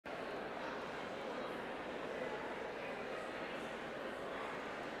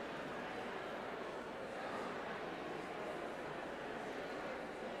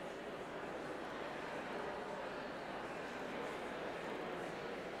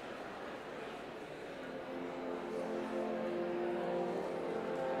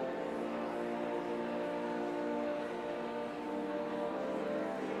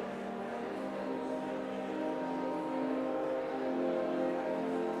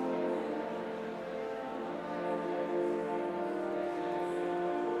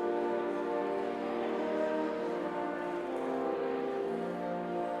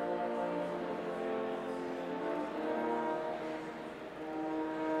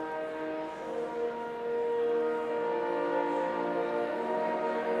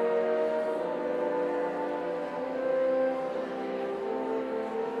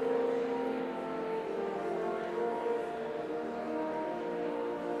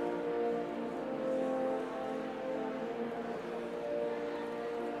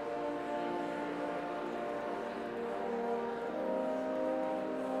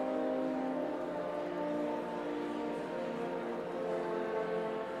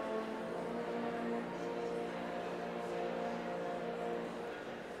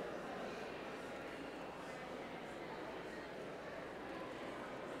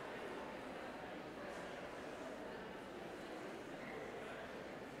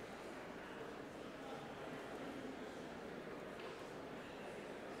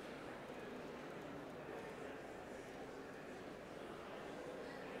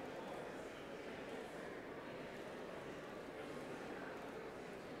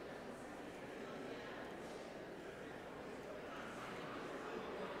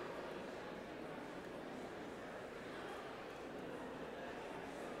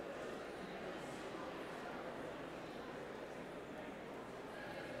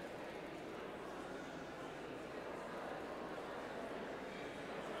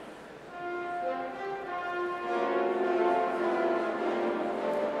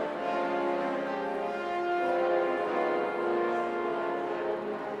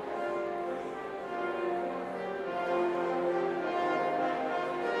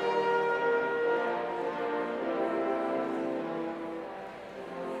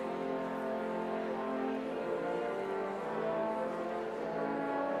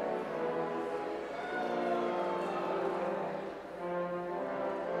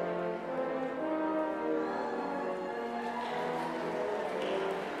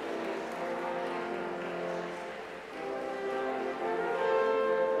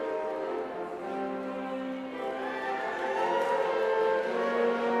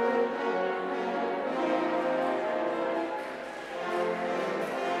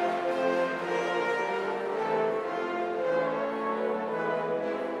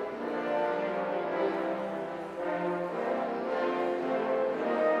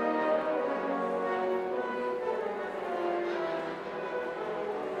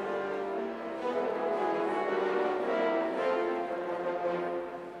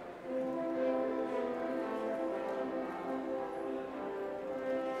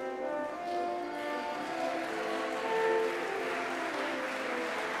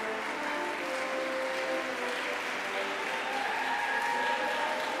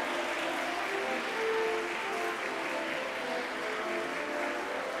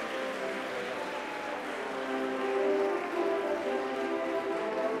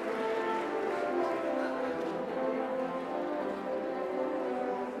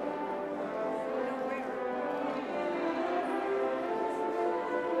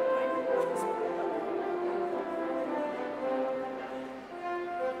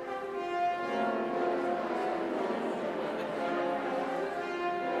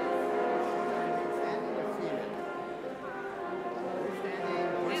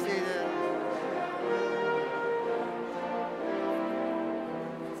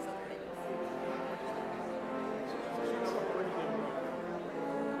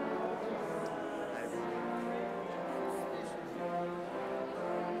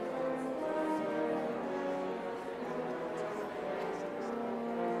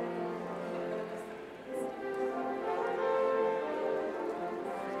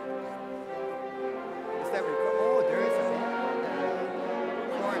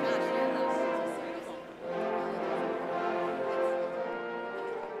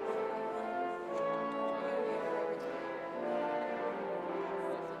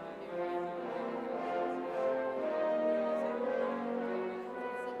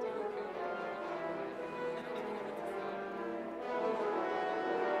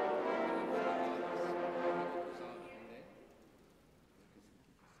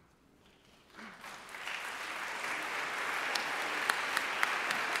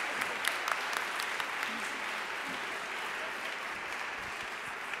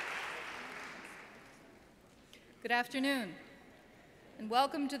Good afternoon, and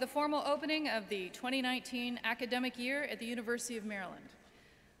welcome to the formal opening of the 2019 academic year at the University of Maryland.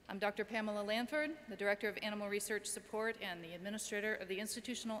 I'm Dr. Pamela Lanford, the Director of Animal Research Support and the Administrator of the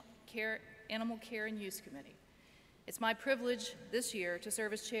Institutional Animal Care and Use Committee. It's my privilege this year to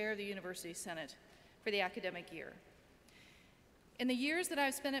serve as Chair of the University Senate for the academic year. In the years that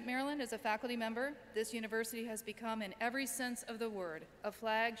I've spent at Maryland as a faculty member, this university has become, in every sense of the word, a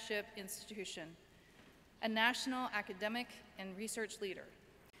flagship institution, a national academic and research leader.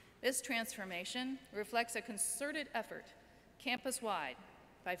 This transformation reflects a concerted effort, campus-wide,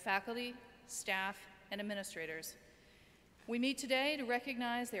 by faculty, staff, and administrators. We meet today to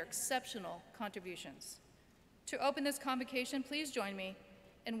recognize their exceptional contributions. To open this convocation, please join me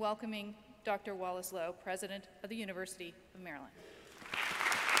in welcoming Dr. Wallace Loh, President of the University of Maryland.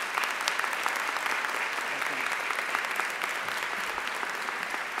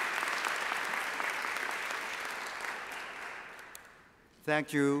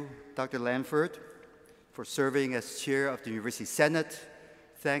 Thank you, Dr. Lanford, for serving as Chair of the University Senate.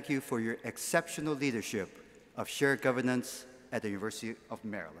 Thank you for your exceptional leadership of shared governance at the University of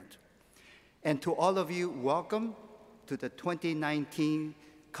Maryland. And to all of you, welcome to the 2019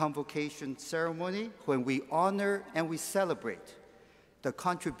 Convocation ceremony, when we honor and we celebrate the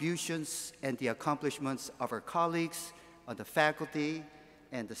contributions and the accomplishments of our colleagues on the faculty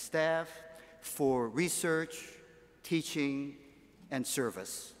and the staff for research, teaching, and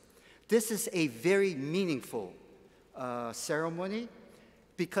service. This is a very meaningful ceremony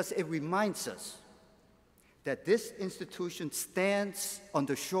because it reminds us that this institution stands on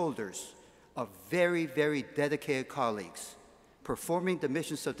the shoulders of very, very dedicated colleagues performing the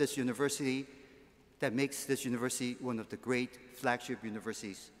missions of this university that makes this university one of the great flagship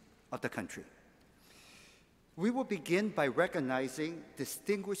universities of the country. We will begin by recognizing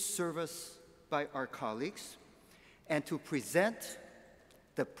distinguished service by our colleagues, and to present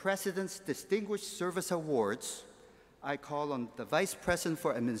the President's Distinguished Service Awards, I call on the Vice President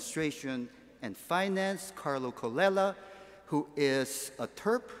for Administration and Finance, Carlo Colella, who is a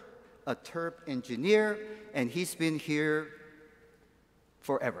TERP engineer, and he's been here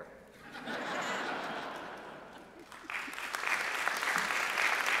forever.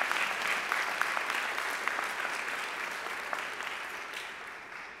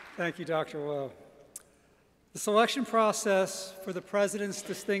 Thank you, Dr. Loh. The selection process for the President's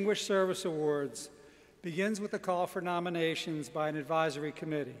Distinguished Service Awards begins with a call for nominations by an advisory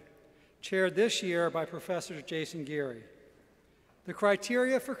committee, chaired this year by Professor Jason Geary. The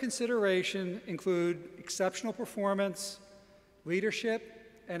criteria for consideration include exceptional performance,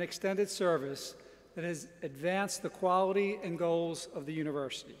 leadership, and extended service that has advanced the quality and goals of the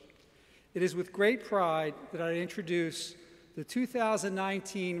university. It is with great pride that I introduce the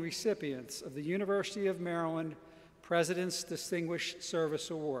 2019 recipients of the University of Maryland President's Distinguished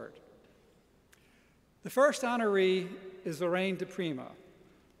Service Award. The first honoree is Lorraine DePrima.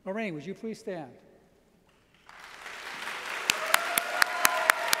 Lorraine, would you please stand?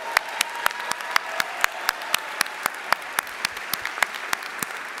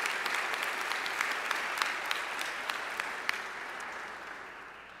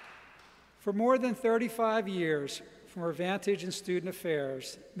 For more than 35 years, from her vantage in student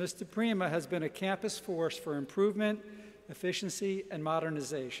affairs, Ms. DePrima has been a campus force for improvement, efficiency, and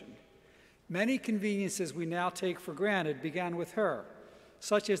modernization. Many conveniences we now take for granted began with her,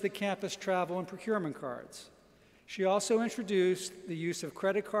 such as the campus travel and procurement cards. She also introduced the use of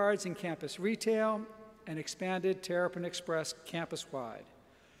credit cards in campus retail and expanded Terrapin Express campus-wide.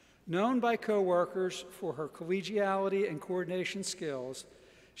 Known by coworkers for her collegiality and coordination skills,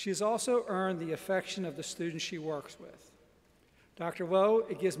 she has also earned the affection of the students she works with. Dr. Loh,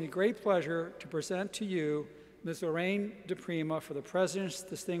 it gives me great pleasure to present to you Ms. Lorraine DePrima for the President's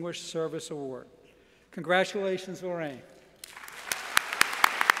Distinguished Service Award. Congratulations, Lorraine.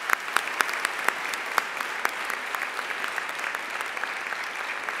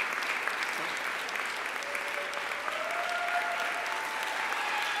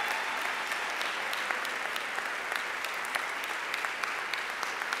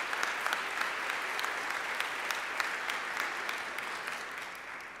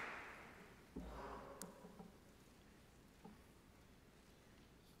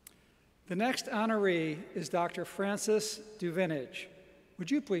 The next honoree is Dr. Frances Duvinage.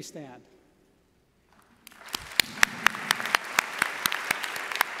 Would you please stand?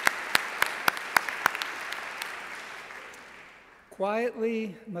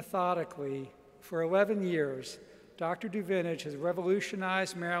 Quietly, methodically, for 11 years, Dr. Duvinage has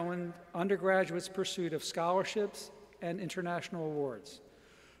revolutionized Maryland undergraduates' pursuit of scholarships and international awards.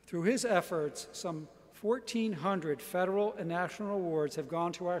 Through his efforts, some 1,400 federal and national awards have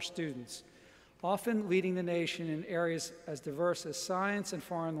gone to our students, often leading the nation in areas as diverse as science and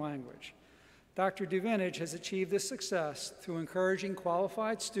foreign language. Dr. Duvinage has achieved this success through encouraging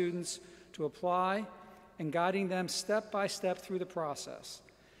qualified students to apply and guiding them step by step through the process.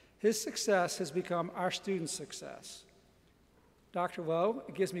 His success has become our students' success. Dr. Lowe,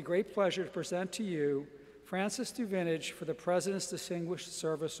 it gives me great pleasure to present to you Francis Duvinage for the President's Distinguished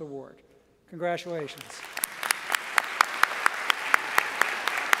Service Award. Congratulations.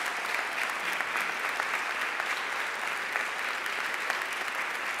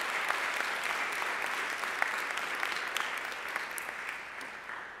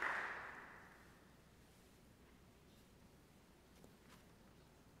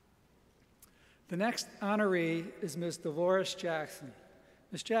 The next honoree is Ms. Dolores Jackson.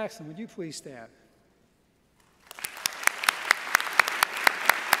 Ms. Jackson, would you please stand?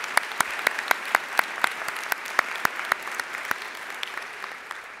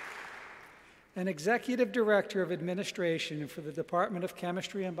 An Executive Director of Administration for the Department of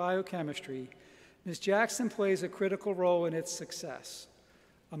Chemistry and Biochemistry, Ms. Jackson plays a critical role in its success.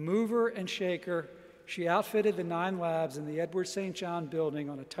 A mover and shaker, she outfitted the 9 labs in the Edward St. John building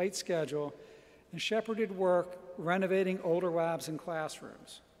on a tight schedule and shepherded work renovating older labs and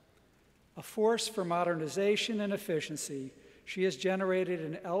classrooms. A force for modernization and efficiency, she has generated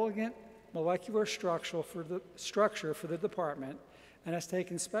an elegant molecular structure for the department and has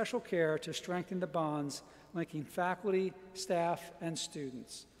taken special care to strengthen the bonds linking faculty, staff, and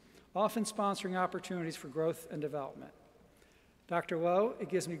students, often sponsoring opportunities for growth and development. Dr. Lowe, it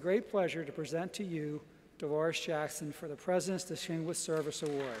gives me great pleasure to present to you Dolores Jackson for the President's Distinguished Service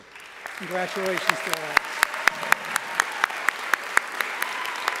Award. Congratulations, Dolores.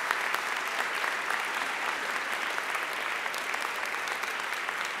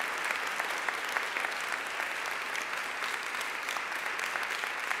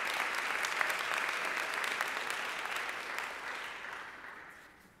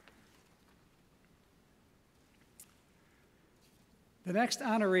 The next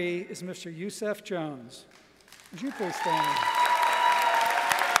honoree is Mr. Yusef Jones. Would you please stand?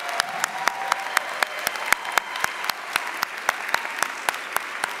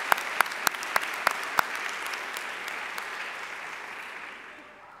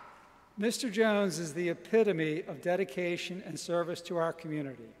 Mr. Jones is the epitome of dedication and service to our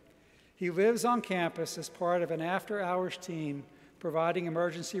community. He lives on campus as part of an after-hours team providing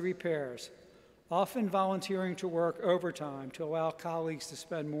emergency repairs, often volunteering to work overtime to allow colleagues to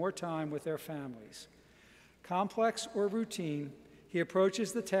spend more time with their families. Complex or routine, he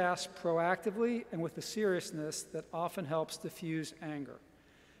approaches the task proactively and with a seriousness that often helps diffuse anger.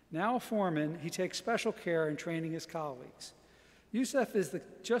 Now a foreman, he takes special care in training his colleagues. Yusef is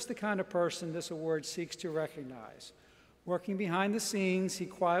just the kind of person this award seeks to recognize. Working behind the scenes, he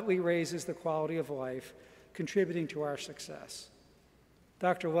quietly raises the quality of life, contributing to our success.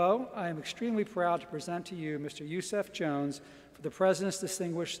 Dr. Lowe, I am extremely proud to present to you Mr. Yusef Jones for the President's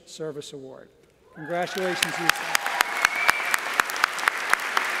Distinguished Service Award. Congratulations, Yusef.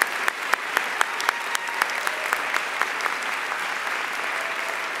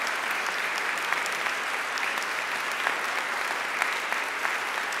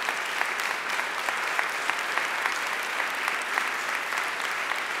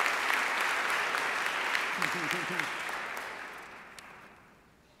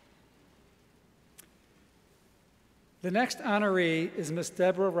 The next honoree is Ms.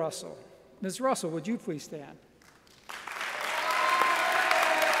 Deborah Russell. Ms. Russell, would you please stand?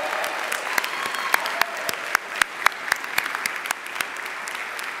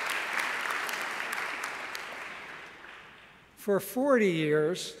 For 40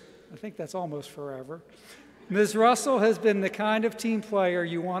 years, I think that's almost forever, Ms. Russell has been the kind of team player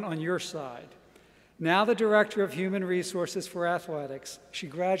you want on your side. Now the Director of Human Resources for Athletics, she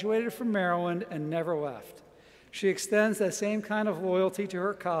graduated from Maryland and never left. She extends that same kind of loyalty to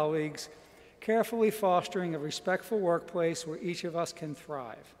her colleagues, carefully fostering a respectful workplace where each of us can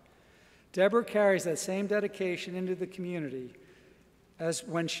thrive. Deborah carries that same dedication into the community as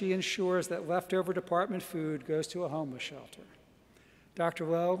when she ensures that leftover department food goes to a homeless shelter. Dr.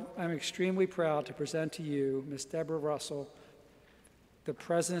 Lowe, I'm extremely proud to present to you Ms. Deborah Russell, the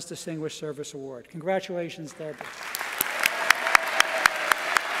President's Distinguished Service Award. Congratulations, Deborah.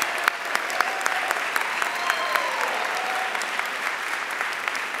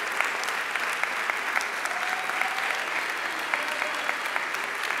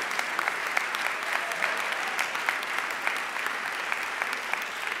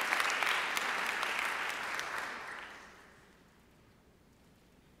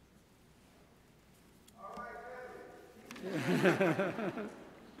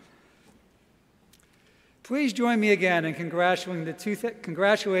 Please join me again in congratulating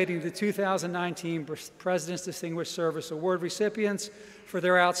the 2019 President's Distinguished Service Award recipients for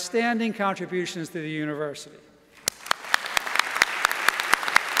their outstanding contributions to the university.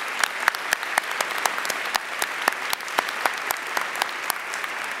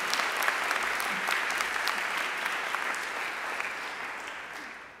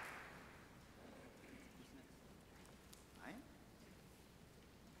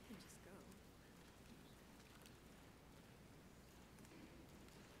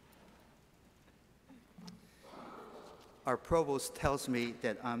 Our provost tells me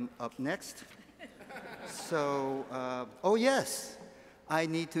that I'm up next. So, oh yes, I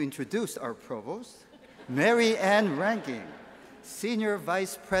need to introduce our provost, Mary Ann Ranking, Senior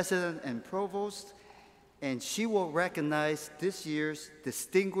Vice President and Provost, and she will recognize this year's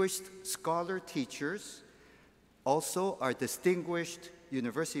distinguished scholar teachers, also our distinguished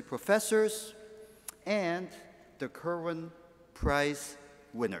university professors, and the Kirwan Prize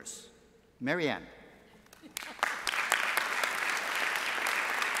winners. Mary Ann.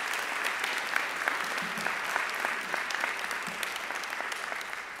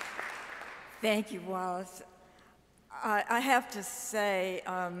 Thank you, Wallace. I have to say,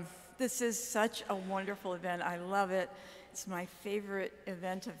 this is such a wonderful event. I love it. It's my favorite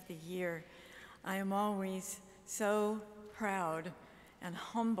event of the year. I am always so proud and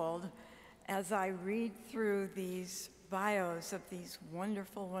humbled as I read through these bios of these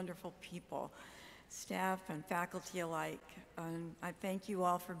wonderful, wonderful people, staff and faculty alike. And I thank you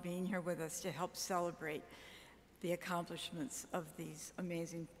all for being here with us to help celebrate the accomplishments of these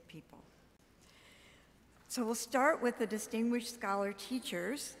amazing people. So we'll start with the Distinguished Scholar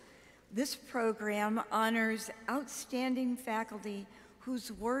Teachers. This program honors outstanding faculty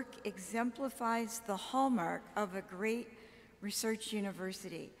whose work exemplifies the hallmark of a great research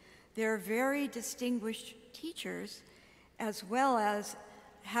university. They're very distinguished teachers, as well as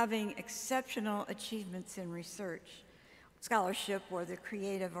having exceptional achievements in research, scholarship, or the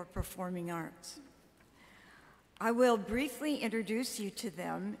creative or performing arts. I will briefly introduce you to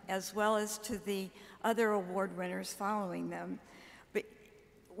them, as well as to the other award winners following them, but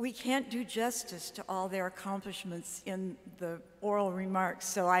we can't do justice to all their accomplishments in the oral remarks,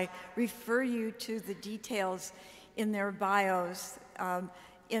 so I refer you to the details in their bios,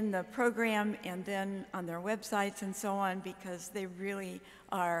 in the program, and then on their websites and so on, because they really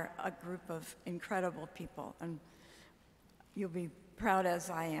are a group of incredible people, and you'll be proud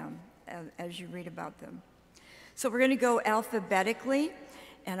as I am as you read about them. So we're going to go alphabetically,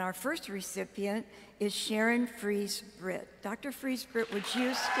 and our first recipient is Sharon Fries-Britt. Dr. Fries-Britt, would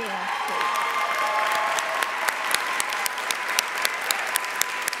you stand, please?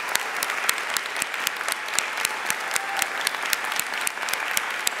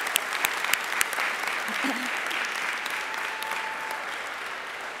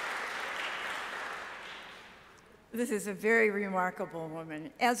 This is a very remarkable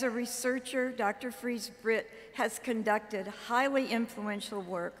woman. As a researcher, Dr. Fries-Britt has conducted highly influential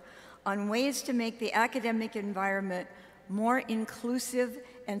work on ways to make the academic environment more inclusive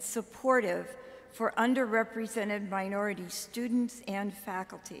and supportive for underrepresented minority students and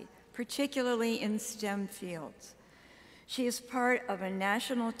faculty, particularly in STEM fields. She is part of a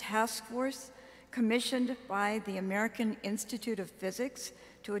national task force commissioned by the American Institute of Physics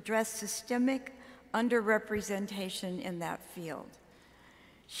to address systemic underrepresentation in that field.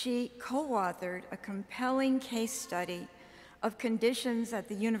 She co-authored a compelling case study of conditions at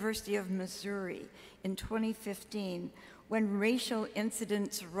the University of Missouri in 2015 when racial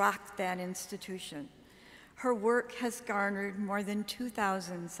incidents rocked that institution. Her work has garnered more than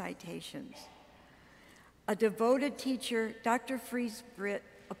 2,000 citations. A devoted teacher, Dr. Fries-Britt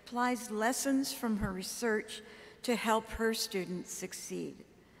applies lessons from her research to help her students succeed.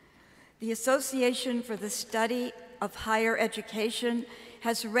 The Association for the Study of Higher Education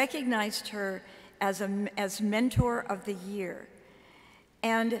has recognized her as Mentor of the Year.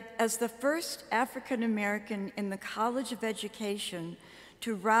 And as the first African American in the College of Education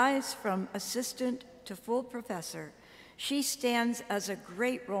to rise from assistant to full professor, she stands as a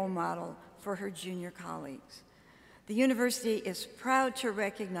great role model for her junior colleagues. The university is proud to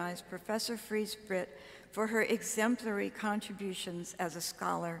recognize Professor Fries-Britt for her exemplary contributions as a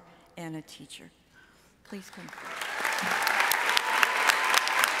scholar and a teacher. Please come forward.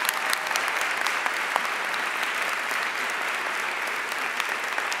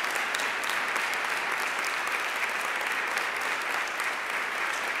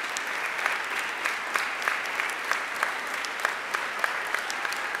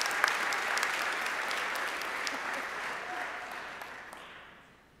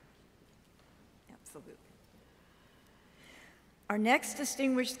 Absolutely. Our next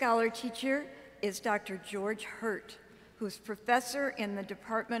distinguished scholar teacher is Dr. George Hurt, who is professor in the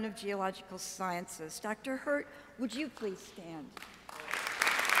Department of Geological Sciences. Dr. Hurt, would you please stand?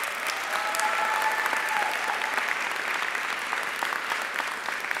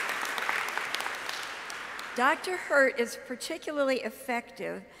 Dr. Hurt is particularly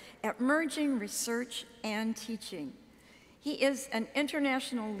effective at merging research and teaching. He is an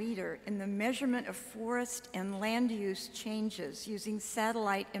international leader in the measurement of forest and land use changes using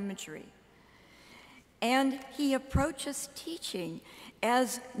satellite imagery. And he approaches teaching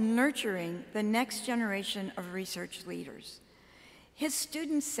as nurturing the next generation of research leaders. His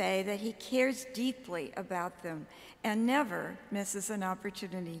students say that he cares deeply about them and never misses an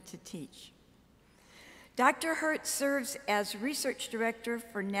opportunity to teach. Dr. Hurt serves as research director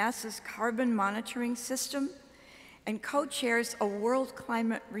for NASA's Carbon Monitoring System and co-chairs a World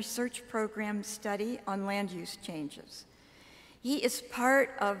Climate Research Program study on land use changes. He is part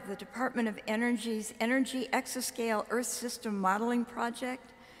of the Department of Energy's Energy Exascale Earth System Modeling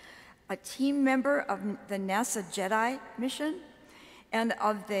Project, a team member of the NASA JEDI mission, and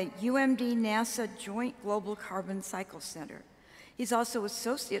of the UMD NASA Joint Global Carbon Cycle Center. He's also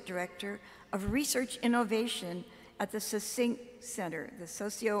Associate Director of Research Innovation at the SSYNC Center, the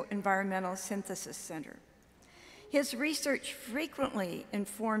Socio-Environmental Synthesis Center. His research frequently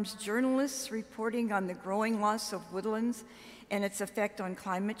informs journalists reporting on the growing loss of woodlands and its effect on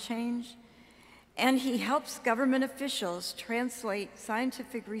climate change, and he helps government officials translate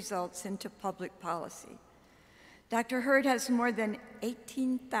scientific results into public policy. Dr. Hurt has more than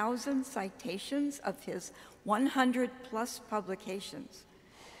 18,000 citations of his 100+ publications.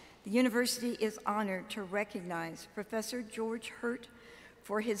 The university is honored to recognize Professor George Hurt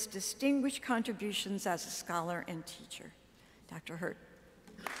for his distinguished contributions as a scholar and teacher. Dr. Hurt.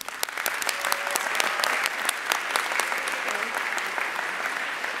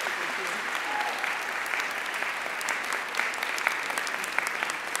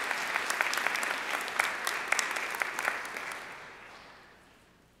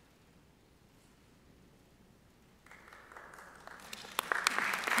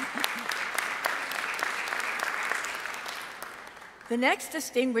 The next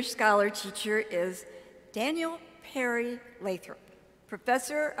distinguished scholar teacher is Daniel Perry Lathrop,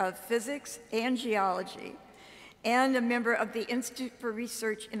 professor of physics and geology, and a member of the Institute for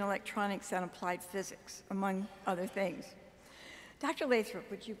Research in Electronics and Applied Physics, among other things. Dr.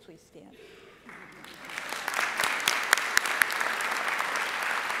 Lathrop, would you please stand?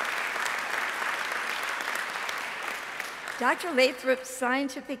 Dr. Lathrop's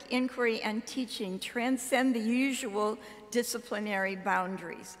scientific inquiry and teaching transcend the usual disciplinary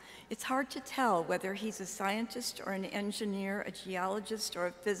boundaries. It's hard to tell whether he's a scientist or an engineer, a geologist or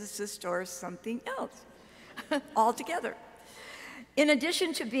a physicist or something else altogether. In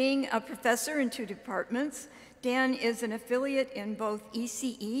addition to being a professor in 2 departments, Dan is an affiliate in both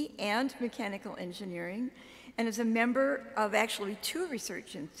ECE and mechanical engineering and is a member of actually 2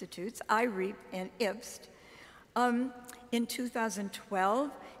 research institutes, IREAP and IPST. In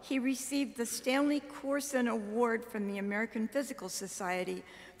 2012, he received the Stanley Courson Award from the American Physical Society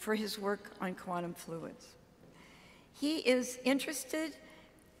for his work on quantum fluids. He is interested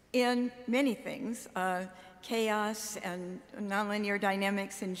in many things, chaos and nonlinear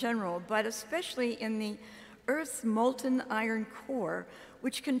dynamics in general, but especially in the Earth's molten iron core,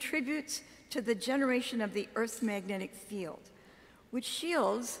 which contributes to the generation of the Earth's magnetic field, which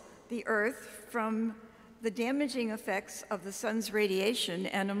shields the Earth from the damaging effects of the sun's radiation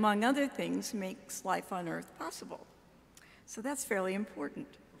and, among other things, makes life on Earth possible. So that's fairly important.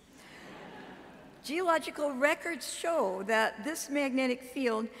 Geological records show that this magnetic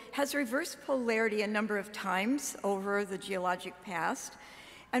field has reversed polarity a number of times over the geologic past,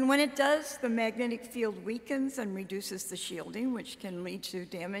 and when it does, the magnetic field weakens and reduces the shielding, which can lead to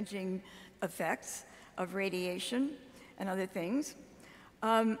damaging effects of radiation and other things.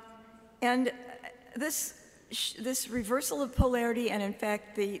 This reversal of polarity and, in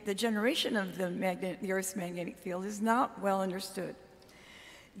fact, the generation of the Earth's magnetic field is not well understood.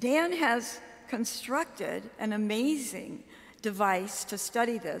 Dan has constructed an amazing device to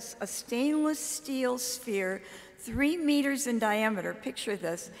study this, a stainless steel sphere 3 meters in diameter, picture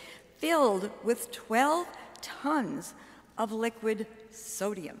this, filled with 12 tons of liquid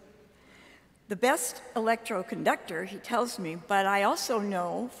sodium. The best electroconductor, he tells me, but I also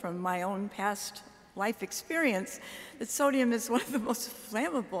know from my own past life experience that sodium is one of the most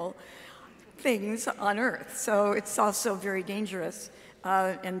flammable things on Earth. So it's also very dangerous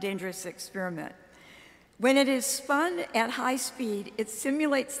and dangerous experiment. When it is spun at high speed, it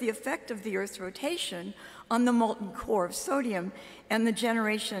simulates the effect of the Earth's rotation on the molten core of sodium and the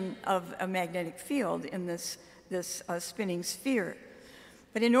generation of a magnetic field in this spinning sphere.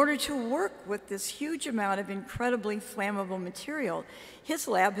 But in order to work with this huge amount of incredibly flammable material, his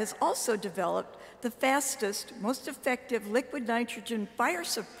lab has also developed the fastest, most effective liquid nitrogen fire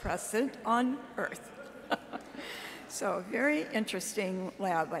suppressant on Earth. So, very interesting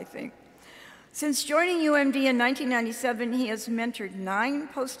lab, I think. Since joining UMD in 1997, he has mentored 9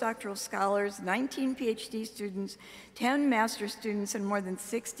 postdoctoral scholars, 19 PhD students, 10 master's students, and more than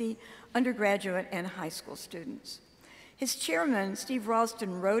 60 undergraduate and high school students. His chairman, Steve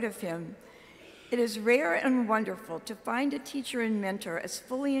Ralston, wrote of him, "It is rare and wonderful to find a teacher and mentor as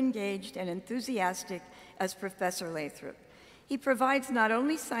fully engaged and enthusiastic as Professor Lathrop. He provides not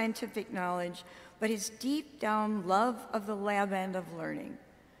only scientific knowledge, but his deep down love of the lab and of learning.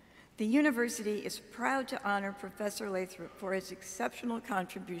 The university is proud to honor Professor Lathrop for his exceptional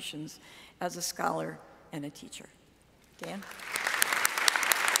contributions as a scholar and a teacher." Dan?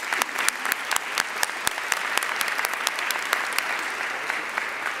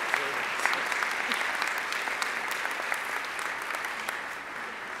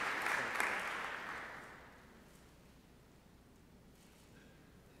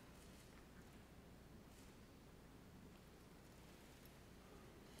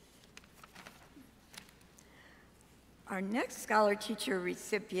 Our next scholar-teacher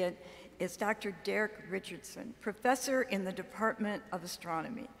recipient is Dr. Derek Richardson, professor in the Department of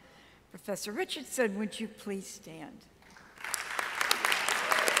Astronomy. Professor Richardson, would you please stand?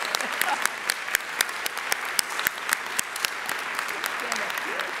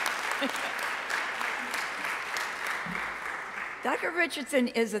 Dr. Richardson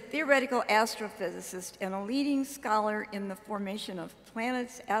is a theoretical astrophysicist and a leading scholar in the formation of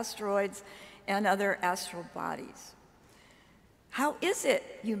planets, asteroids, and other astral bodies. How is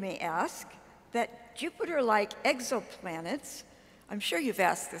it, you may ask, that Jupiter-like exoplanets, I'm sure you've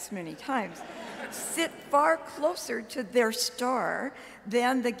asked this many times, sit far closer to their star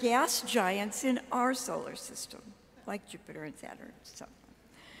than the gas giants in our solar system, like Jupiter and Saturn and so on?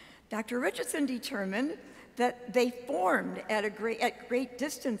 Dr. Richardson determined that they formed at great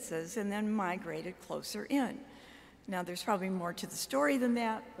distances and then migrated closer in. Now, there's probably more to the story than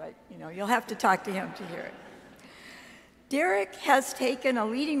that, but you'll have to talk to him to hear it. Derek has taken a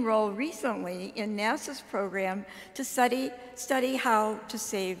leading role recently in NASA's program to study how to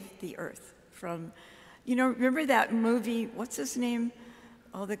save the Earth from, remember that movie, what's his name?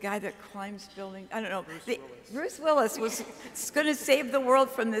 Oh, the guy that climbs buildings. I don't know. Bruce Willis was going to save the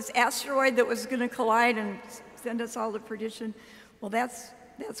world from this asteroid that was going to collide and send us all to perdition. Well, that's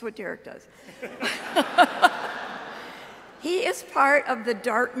what Derek does. He is part of the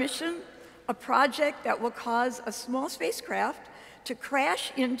DART mission, a project that will cause a small spacecraft to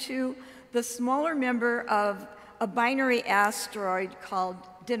crash into the smaller member of a binary asteroid called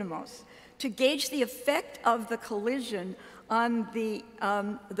Didymos to gauge the effect of the collision on the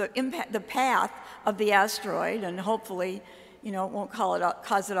path of the asteroid, and hopefully, it won't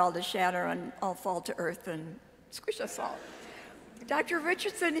cause it all to shatter and all fall to Earth and squish us all. Dr.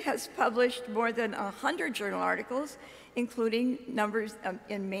 Richardson has published more than 100 journal articles, including numbers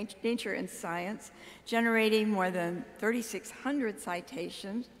in Nature and Science, generating more than 3,600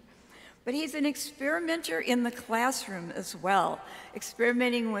 citations. But he's an experimenter in the classroom as well,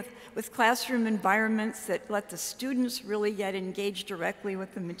 experimenting with classroom environments that let the students really get engaged directly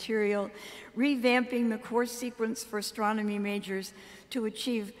with the material, revamping the course sequence for astronomy majors to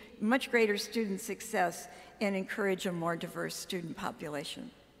achieve much greater student success and encourage a more diverse student population.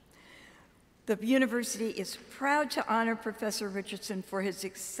 The university is proud to honor Professor Richardson for his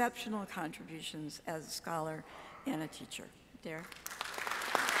exceptional contributions as a scholar and a teacher. Derek.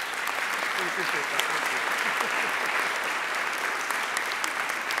 We appreciate that.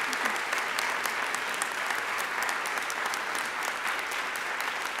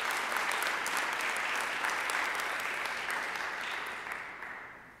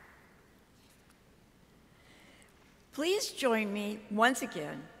 Please join me once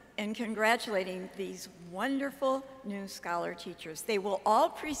again in congratulating these wonderful new scholar teachers. They will all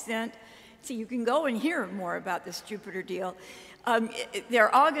present, so you can go and hear more about this Jupiter deal.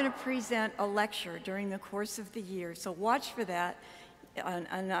 They're all going to present a lecture during the course of the year, so watch for that,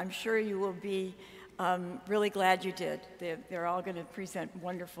 and I'm sure you will be really glad you did. They're all going to present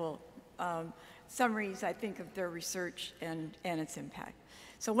wonderful summaries, I think, of their research and its impact.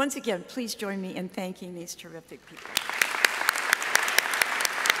 So once again, please join me in thanking these terrific people.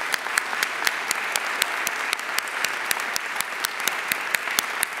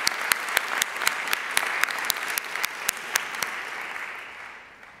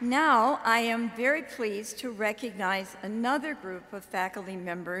 Now, I am very pleased to recognize another group of faculty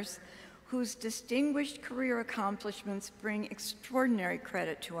members whose distinguished career accomplishments bring extraordinary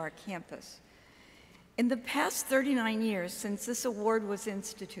credit to our campus. In the past 39 years since this award was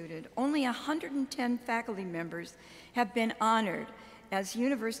instituted, only 110 faculty members have been honored as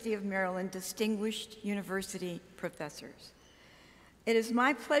University of Maryland Distinguished University Professors. It is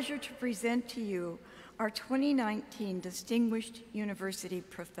my pleasure to present to you our 2019 Distinguished University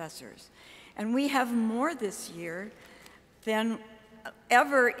Professors. And we have more this year than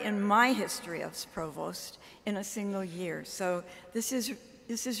ever in my history as provost in a single year. So this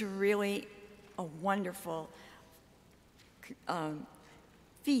is really a wonderful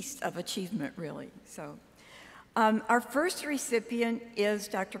feast of achievement, really. So our first recipient is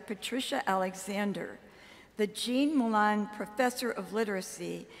Dr. Patricia Alexander, the Jean Moulin Professor of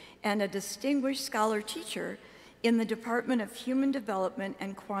Literacy and a distinguished scholar teacher in the Department of Human Development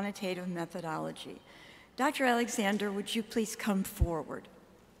and Quantitative Methodology. Dr. Alexander, would you please come forward?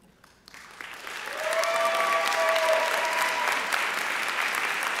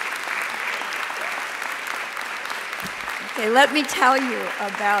 Okay, let me tell you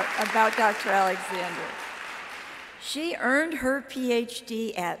about Dr. Alexander. She earned her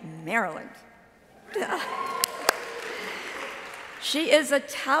PhD at Maryland. She is a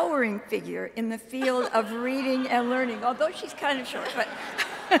towering figure in the field of reading and learning, although she's kind of short,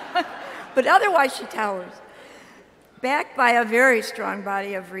 but otherwise she towers. Backed by a very strong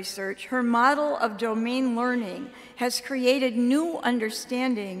body of research, her model of domain learning has created new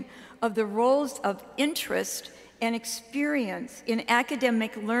understanding of the roles of interest and experience in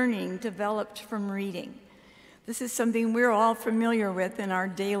academic learning developed from reading. This is something we're all familiar with in our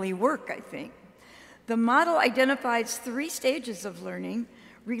daily work, I think. The model identifies 3 stages of learning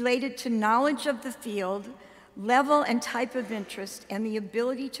related to knowledge of the field, level and type of interest, and the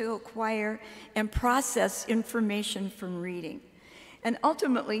ability to acquire and process information from reading, and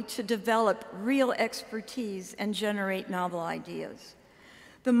ultimately to develop real expertise and generate novel ideas.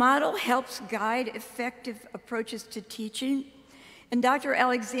 The model helps guide effective approaches to teaching, and Dr.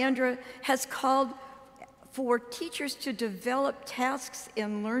 Alexandra has called for teachers to develop tasks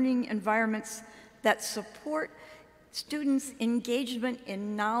in learning environments that support students' engagement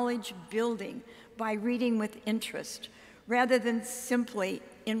in knowledge building by reading with interest, rather than simply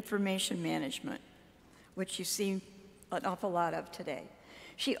information management, which you see an awful lot of today.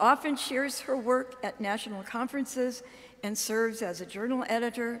 She often shares her work at national conferences and serves as a journal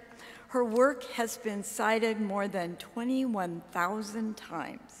editor. Her work has been cited more than 21,000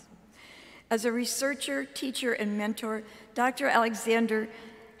 times. As a researcher, teacher, and mentor, Dr. Alexander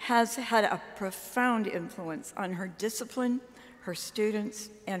has had a profound influence on her discipline, her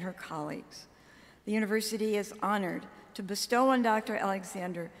students, and her colleagues. The university is honored to bestow on Dr.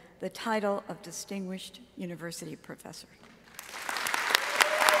 Alexander the title of Distinguished University Professor.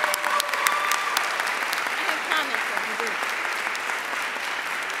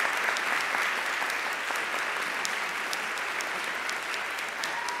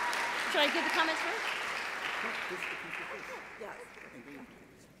 Should I give the comments first? Yeah.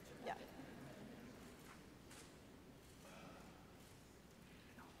 Yeah.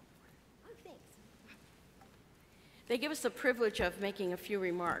 Oh, thanks. They give us the privilege of making a few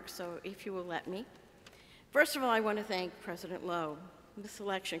remarks, so if you will let me. First of all, I want to thank President Lowe and the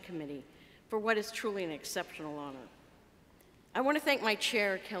selection committee for what is truly an exceptional honor. I want to thank my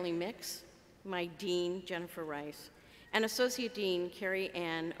chair, Kelly Mix, my dean, Jennifer Rice, and Associate Dean Carrie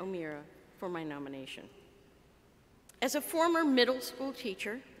Ann O'Meara for my nomination. As a former middle school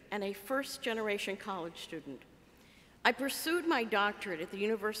teacher and a first-generation college student, I pursued my doctorate at the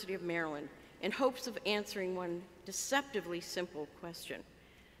University of Maryland in hopes of answering one deceptively simple question.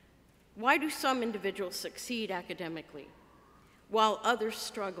 Why do some individuals succeed academically while others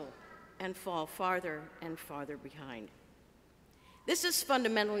struggle and fall farther and farther behind? This is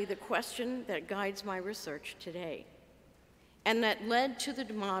fundamentally the question that guides my research today, and that led to the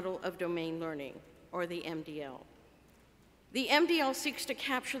model of domain learning, or the MDL. The MDL seeks to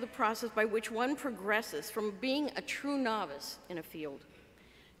capture the process by which one progresses from being a true novice in a field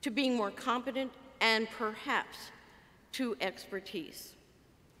to being more competent and perhaps to expertise.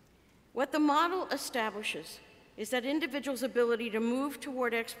 What the model establishes is that individuals' ability to move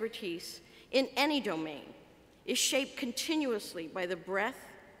toward expertise in any domain is shaped continuously by the breadth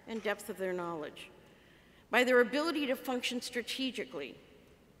and depth of their knowledge, by their ability to function strategically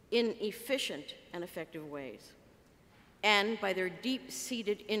in efficient and effective ways, and by their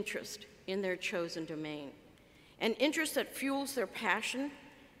deep-seated interest in their chosen domain, an interest that fuels their passion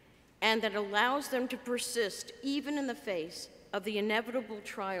and that allows them to persist even in the face of the inevitable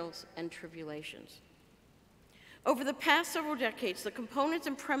trials and tribulations. Over the past several decades, the components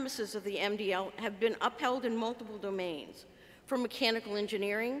and premises of the MDL have been upheld in multiple domains, from mechanical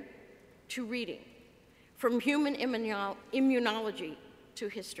engineering to reading, from human immunology to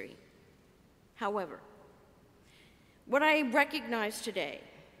history. However, what I recognize today,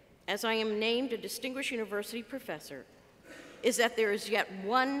 as I am named a distinguished university professor, is that there is yet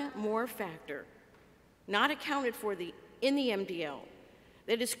one more factor not accounted for in the MDL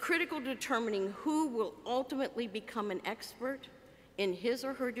that is critical to determining who will ultimately become an expert in his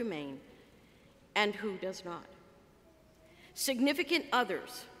or her domain and who does not. Significant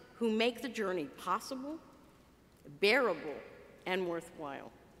others who make the journey possible, bearable, and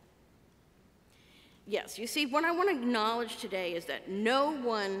worthwhile. Yes, you see, what I want to acknowledge today is that no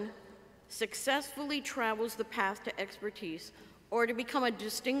one successfully travels the path to expertise or to become a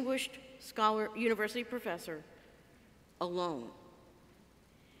distinguished scholar, university professor alone.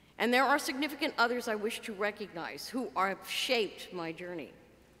 And there are significant others I wish to recognize who have shaped my journey.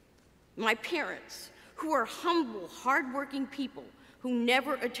 My parents, who are humble, hardworking people who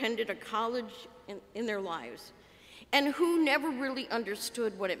never attended a college in their lives, and who never really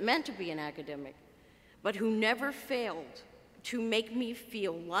understood what it meant to be an academic, but who never failed to make me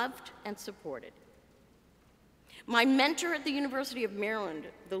feel loved and supported. My mentor at the University of Maryland,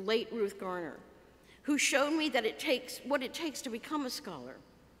 the late Ruth Garner, who showed me that what it takes to become a scholar.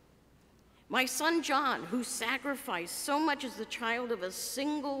 My son John, who sacrificed so much as the child of a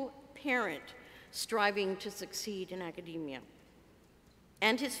single parent striving to succeed in academia.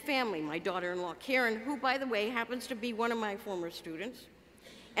 And his family, my daughter-in-law Karen, who, by the way, happens to be one of my former students,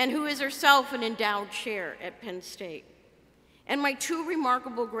 and who is herself an endowed chair at Penn State. And my two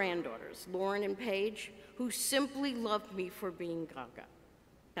remarkable granddaughters, Lauren and Paige, who simply loved me for being Gaga.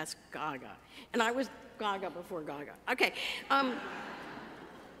 That's Gaga. And I was Gaga before Gaga. Okay.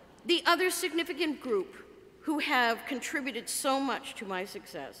 The other significant group who have contributed so much to my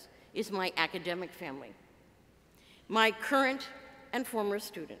success is my academic family, my current and former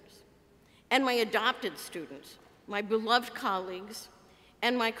students, and my adopted students, my beloved colleagues,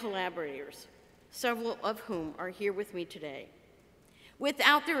 and my collaborators, several of whom are here with me today.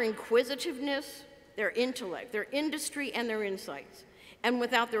 Without their inquisitiveness, their intellect, their industry, and their insights, and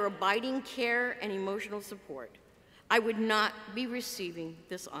without their abiding care and emotional support, I would not be receiving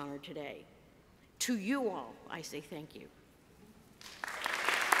this honor today. To you all, I say thank you.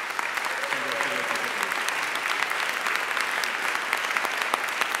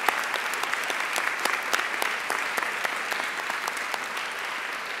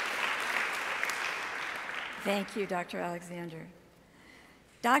 Thank you, Dr. Alexander.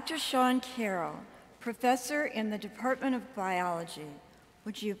 Dr. Sean Carroll, professor in the Department of Biology,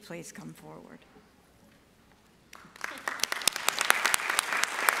 would you please come forward?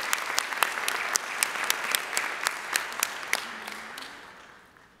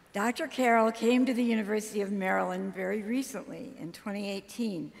 Dr. Carroll came to the University of Maryland very recently in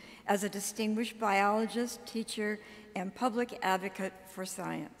 2018 as a distinguished biologist, teacher, and public advocate for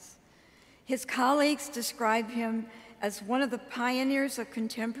science. His colleagues describe him as one of the pioneers of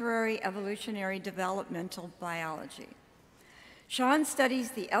contemporary evolutionary developmental biology. Sean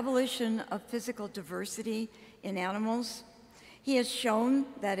studies the evolution of physical diversity in animals. He has shown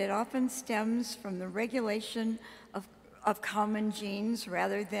that it often stems from the regulation of common genes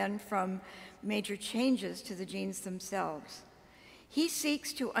rather than from major changes to the genes themselves. He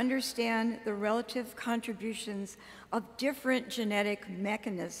seeks to understand the relative contributions of different genetic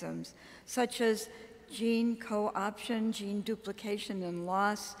mechanisms, such as gene co-option, gene duplication and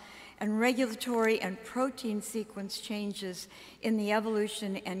loss, and regulatory and protein sequence changes in the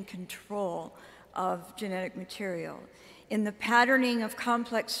evolution and control of genetic material, in the patterning of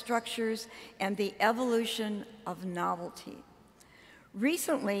complex structures, and the evolution of novelty.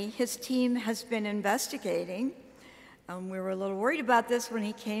 Recently, his team has been investigating. We were a little worried about this when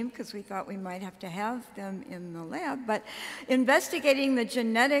he came because we thought we might have to have them in the lab, but investigating the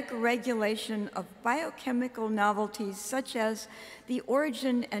genetic regulation of biochemical novelties such as the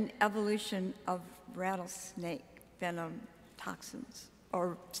origin and evolution of rattlesnake venom toxins,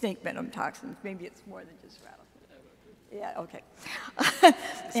 or snake venom toxins. Maybe it's more than just rattlesnake. Yeah, okay.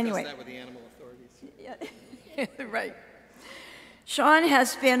 Anyway. Discuss that with the animal authorities. Yeah, right. Sean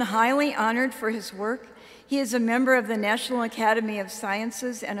has been highly honored for his work. He is a member of the National Academy of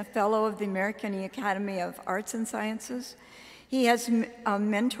Sciences and a fellow of the American Academy of Arts and Sciences. He has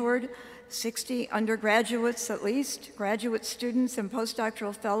mentored 60 undergraduates at least, graduate students and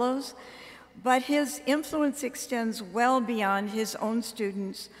postdoctoral fellows, but his influence extends well beyond his own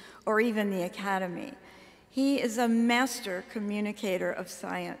students or even the academy. He is a master communicator of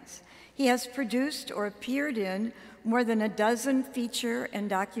science. He has produced or appeared in more than a dozen feature and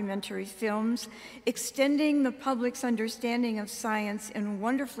documentary films, extending the public's understanding of science in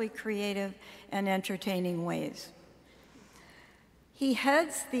wonderfully creative and entertaining ways. He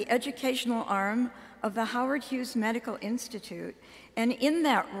heads the educational arm of the Howard Hughes Medical Institute, and in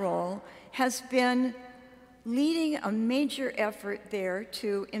that role has been leading a major effort there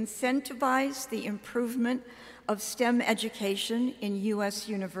to incentivize the improvement of STEM education in U.S.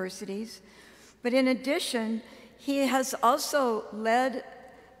 universities. But in addition, he has also led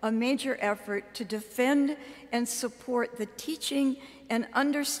a major effort to defend and support the teaching and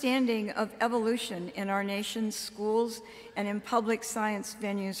understanding of evolution in our nation's schools and in public science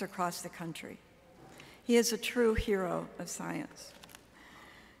venues across the country. He is a true hero of science.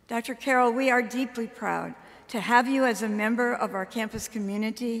 Dr. Carroll, we are deeply proud to have you as a member of our campus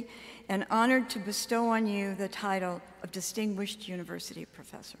community and honored to bestow on you the title of Distinguished University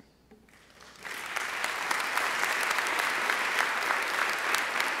Professor.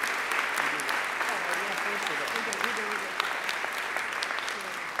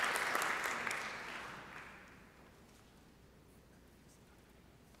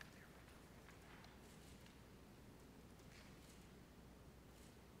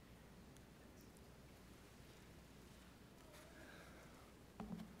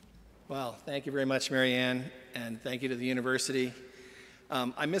 Well, thank you very much, Mary Ann, and thank you to the university.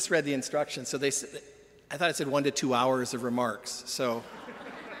 I misread the instructions, so I thought it said 1 to 2 hours of remarks, so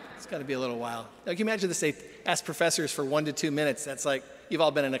it's got to be a little while. Now, can you imagine they ask professors for 1 to 2 minutes? That's like you've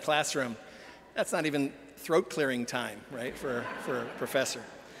all been in a classroom. That's not even throat-clearing time, right, for a professor.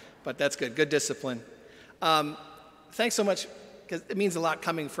 But that's good, good discipline. Thanks so much, because it means a lot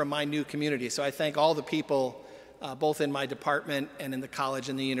coming from my new community, so I thank all the people both in my department and in the college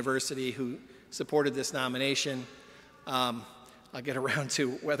and the university who supported this nomination. I'll get around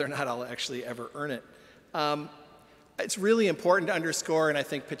to whether or not I'll actually ever earn it. It's really important to underscore, and I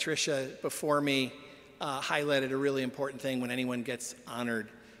think Patricia before me highlighted a really important thing when anyone gets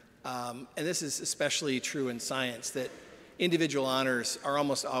honored. And this is especially true in science, that individual honors are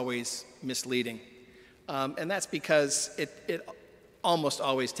almost always misleading. And that's because it almost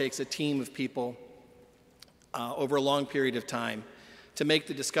always takes a team of people over a long period of time to make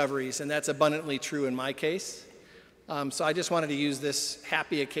the discoveries, and that's abundantly true in my case. So I just wanted to use this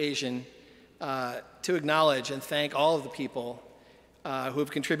happy occasion to acknowledge and thank all of the people who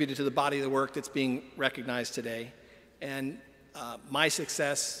have contributed to the body of the work that's being recognized today. And my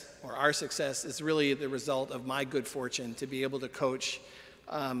success, or our success, is really the result of my good fortune to be able to coach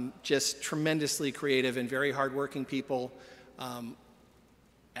just tremendously creative and very hardworking people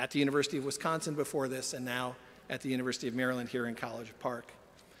at the University of Wisconsin before this, and now at the University of Maryland here in College Park.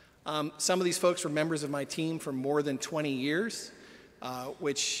 Some of these folks were members of my team for more than 20 years,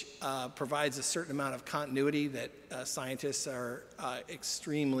 which provides a certain amount of continuity that scientists are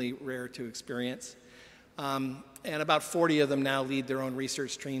extremely rare to experience. And about 40 of them now lead their own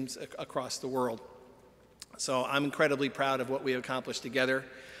research streams across the world. So I'm incredibly proud of what we have accomplished together.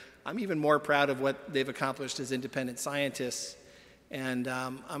 I'm even more proud of what they've accomplished as independent scientists. And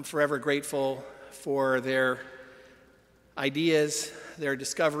I'm forever grateful for their ideas, their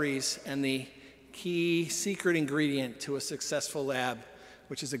discoveries, and the key secret ingredient to a successful lab,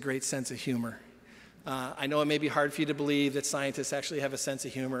 which is a great sense of humor. I know it may be hard for you to believe that scientists actually have a sense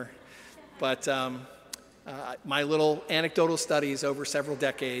of humor, but my little anecdotal studies over several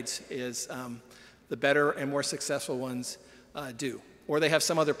decades is the better and more successful ones do, or they have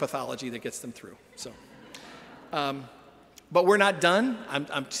some other pathology that gets them through. So. But we're not done.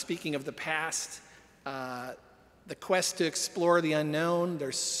 I'm speaking of the past. The quest to explore the unknown.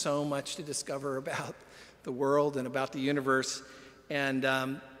 There's so much to discover about the world and about the universe. And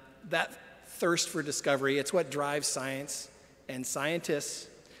that thirst for discovery, it's what drives science and scientists.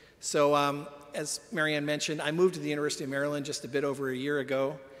 So as Mary Ann mentioned, I moved to the University of Maryland just a bit over a year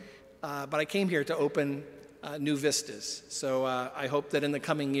ago. But I came here to open new vistas. So I hope that in the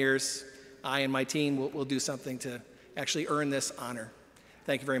coming years, I and my team will do something to actually earn this honor.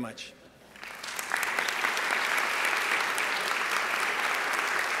 Thank you very much.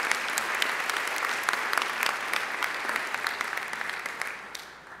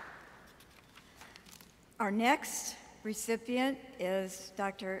 Our next recipient is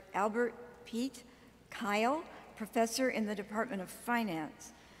Dr. Albert Pete Kyle, professor in the Department of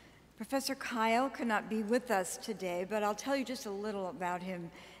Finance. Professor Kyle could not be with us today, but I'll tell you just a little about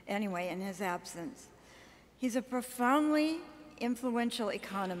him anyway in his absence. He's a profoundly influential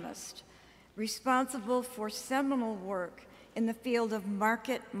economist, responsible for seminal work in the field of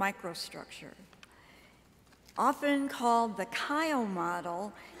market microstructure. Often called the Kyle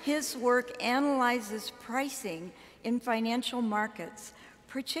model, his work analyzes pricing in financial markets,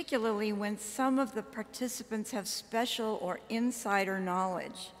 particularly when some of the participants have special or insider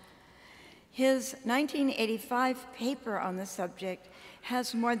knowledge. His 1985 paper on the subject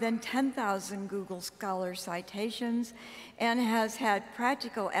has more than 10,000 Google Scholar citations and has had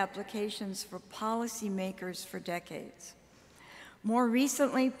practical applications for policymakers for decades. More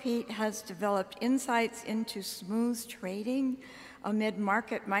recently, Pete has developed insights into smooth trading amid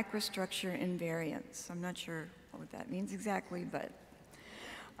market microstructure invariance. I'm not sure what that means exactly, but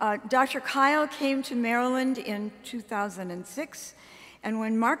Dr. Kyle came to Maryland in 2006, and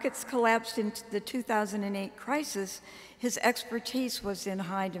when markets collapsed in the 2008 crisis, his expertise was in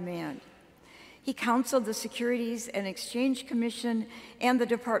high demand. He counseled the Securities and Exchange Commission and the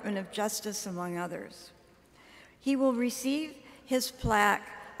Department of Justice, among others. He will receive his plaque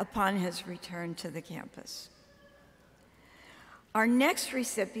upon his return to the campus. Our next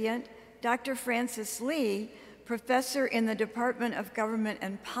recipient, Dr. Francis Lee, professor in the Department of Government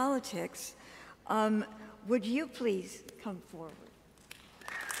and Politics, would you please come forward?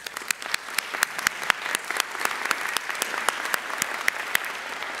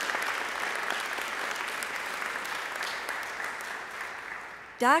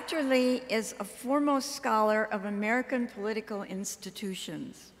 Dr. Lee is a foremost scholar of American political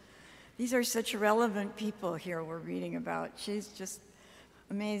institutions. These are such relevant people here we're reading about. She's just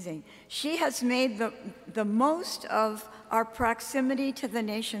amazing. She has made the most of our proximity to the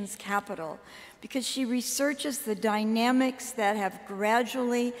nation's capital because she researches the dynamics that have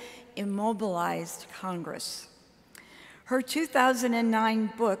gradually immobilized Congress. Her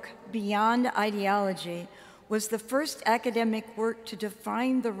 2009 book, Beyond Ideology, was the first academic work to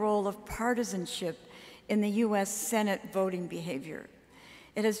define the role of partisanship in the US Senate voting behavior.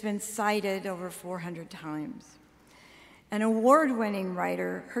 It has been cited over 400 times. An award-winning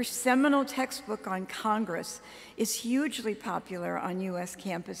writer, her seminal textbook on Congress is hugely popular on US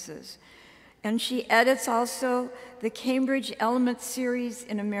campuses. And she edits also the Cambridge Element Series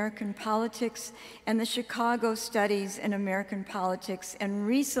in American Politics and the Chicago Studies in American Politics, and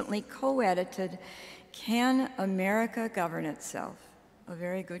recently co-edited Can America Govern Itself? A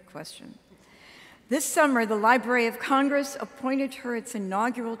very good question. This summer, the Library of Congress appointed her its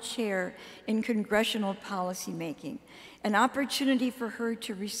inaugural chair in congressional policymaking, an opportunity for her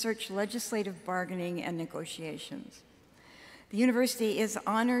to research legislative bargaining and negotiations. The university is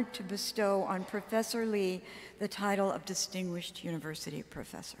honored to bestow on Professor Lee the title of Distinguished University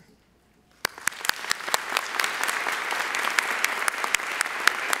Professor.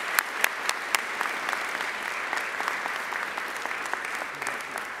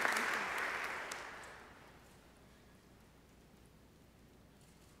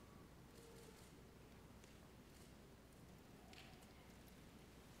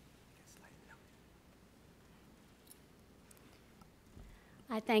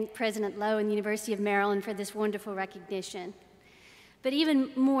 I thank President Lowe and the University of Maryland for this wonderful recognition. But even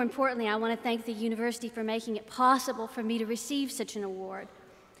more importantly, I want to thank the university for making it possible for me to receive such an award.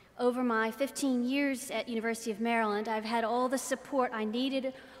 Over my 15 years at University of Maryland, I've had all the support I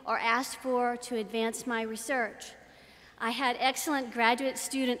needed or asked for to advance my research. I had excellent graduate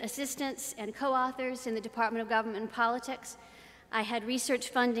student assistants and co-authors in the Department of Government and Politics. I had research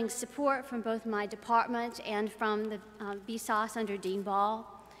funding support from both my department and from the BSOS under Dean Ball.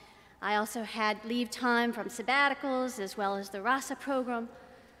 I also had leave time from sabbaticals as well as the RASA program.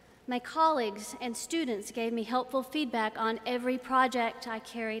 My colleagues and students gave me helpful feedback on every project I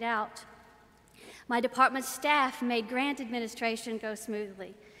carried out. My department staff made grant administration go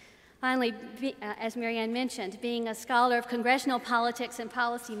smoothly. Finally, as Mary Ann mentioned, being a scholar of congressional politics and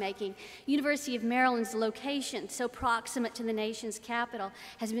policymaking, University of Maryland's location, so proximate to the nation's capital,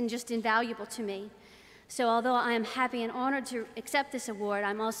 has been just invaluable to me. So although I am happy and honored to accept this award,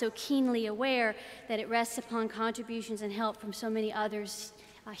 I'm also keenly aware that it rests upon contributions and help from so many others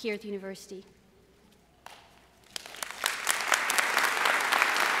here at the university.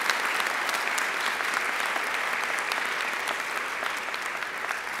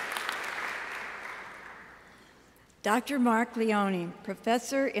 Dr. Mark Leone,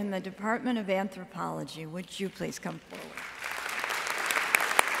 professor in the Department of Anthropology, would you please come forward?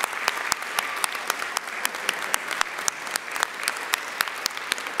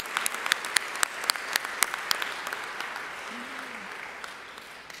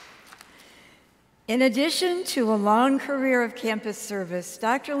 In addition to a long career of campus service,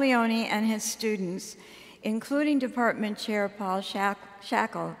 Dr. Leone and his students, including Department Chair Paul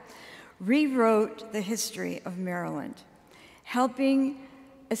Shackle, rewrote the history of Maryland, helping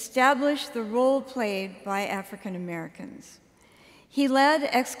established the role played by African Americans. He led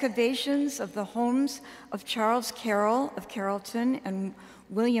excavations of the homes of Charles Carroll of Carrollton and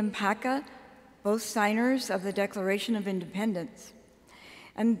William Paca, both signers of the Declaration of Independence.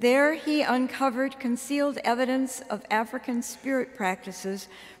 And there he uncovered concealed evidence of African spirit practices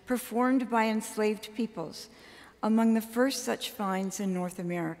performed by enslaved peoples, among the first such finds in North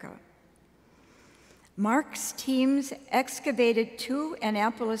America. Mark's teams excavated 2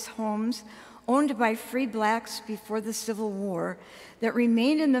 Annapolis homes owned by free blacks before the Civil War that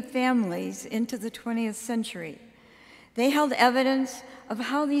remained in the families into the 20th century. They held evidence of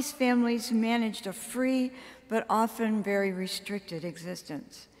how these families managed a free but often very restricted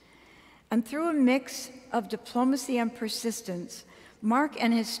existence. And through a mix of diplomacy and persistence, Mark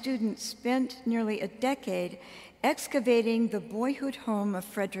and his students spent nearly a decade excavating the boyhood home of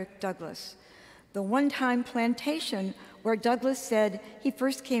Frederick Douglass, the one-time plantation where Douglass said he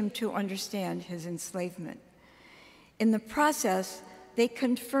first came to understand his enslavement. In the process, they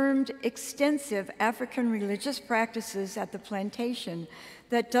confirmed extensive African religious practices at the plantation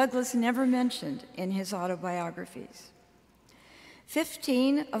that Douglass never mentioned in his autobiographies.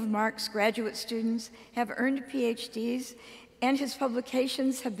 15 of Mark's graduate students have earned PhDs, and his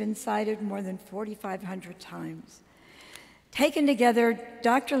publications have been cited more than 4,500 times. Taken together,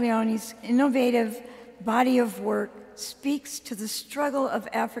 Dr. Leone's innovative body of work speaks to the struggle of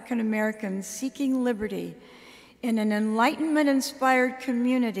African Americans seeking liberty in an Enlightenment-inspired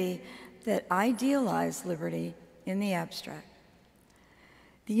community that idealized liberty in the abstract.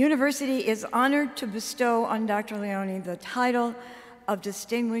 The university is honored to bestow on Dr. Leone the title of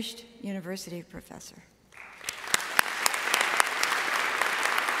Distinguished University Professor.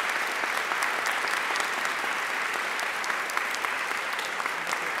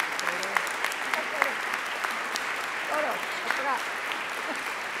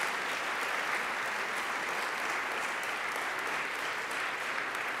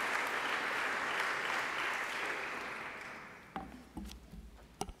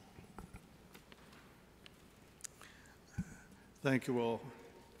 Thank you all.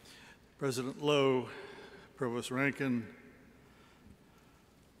 President Lowe, Provost Rankin,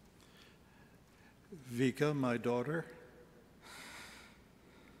 Vika, my daughter,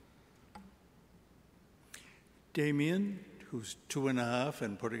 Damien, who's 2.5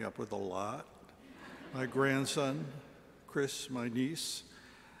 and putting up with a lot, my grandson, Chris, my niece,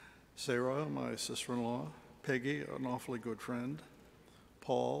 Sarah, my sister-in-law, Peggy, an awfully good friend,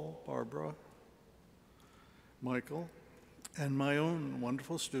 Paul, Barbara, Michael, and my own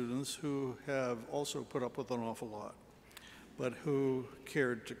wonderful students who have also put up with an awful lot, but who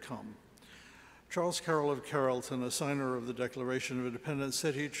cared to come. Charles Carroll of Carrollton, a signer of the Declaration of Independence,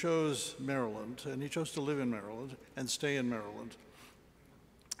 said he chose Maryland, and he chose to live in Maryland and stay in Maryland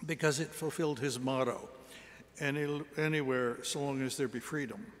because it fulfilled his motto, anywhere so long as there be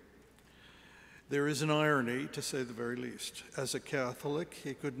freedom. There is an irony, to say the very least. As a Catholic,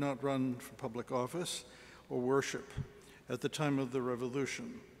 he could not run for public office or worship at the time of the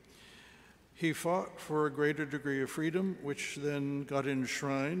Revolution. He fought for a greater degree of freedom, which then got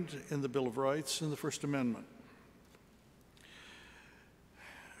enshrined in the Bill of Rights and the First Amendment.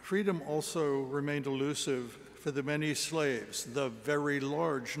 Freedom also remained elusive for the many slaves, the very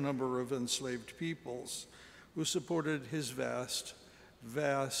large number of enslaved peoples who supported his vast,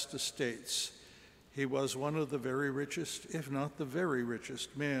 vast estates. He was one of the very richest, if not the very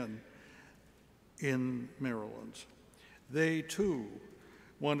richest man in Maryland. They, too,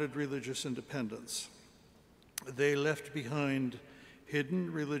 wanted religious independence. They left behind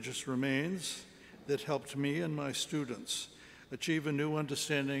hidden religious remains that helped me and my students achieve a new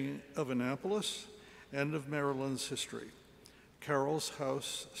understanding of Annapolis and of Maryland's history. Carroll's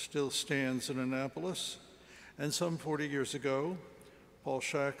house still stands in Annapolis, and some 40 years ago, Paul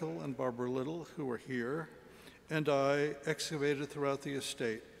Shackle and Barbara Little, who are here, and I excavated throughout the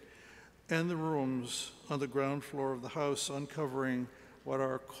estate and the rooms on the ground floor of the house, uncovering what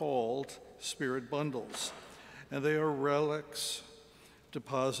are called spirit bundles. And they are relics,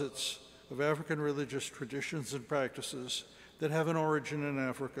 deposits of African religious traditions and practices that have an origin in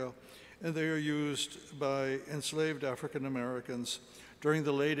Africa, and they are used by enslaved African Americans during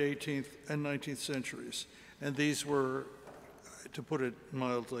the late 18th and 19th centuries. And these were, to put it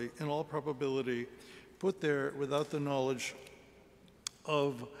mildly, in all probability, put there without the knowledge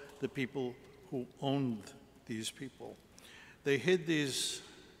of the people who owned these people. They hid these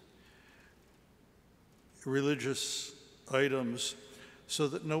religious items so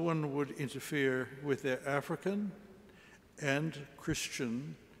that no one would interfere with their African and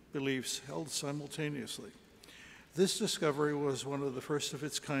Christian beliefs held simultaneously. This discovery was one of the first of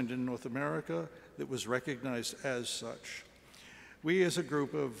its kind in North America that was recognized as such. We as a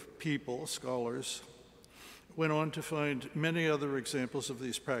group of people, scholars, went on to find many other examples of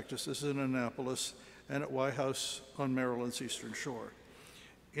these practices in Annapolis and at White House on Maryland's Eastern Shore.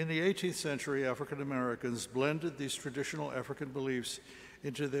 In the 18th century, African Americans blended these traditional African beliefs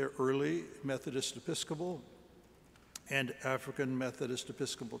into their early Methodist Episcopal and African Methodist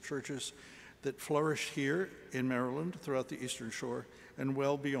Episcopal churches that flourished here in Maryland, throughout the Eastern Shore, and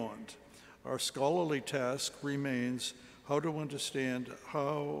well beyond. Our scholarly task remains how to understand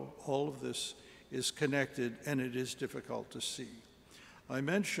how all of this is connected, and it is difficult to see. I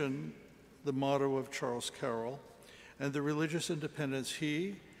mention the motto of Charles Carroll and the religious independence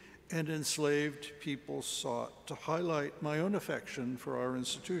he and enslaved people sought to highlight my own affection for our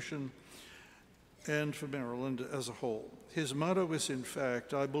institution and for Maryland as a whole. His motto is, in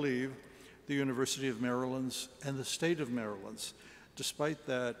fact, I believe, the University of Maryland's and the state of Maryland's, despite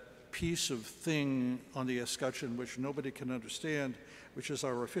that piece of thing on the escutcheon which nobody can understand, which is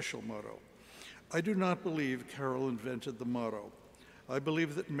our official motto. I do not believe Carroll invented the motto. I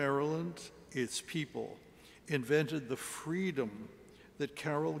believe that Maryland, its people, invented the freedom that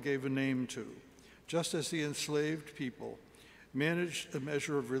Carroll gave a name to, just as the enslaved people managed a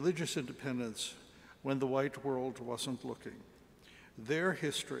measure of religious independence when the white world wasn't looking. Their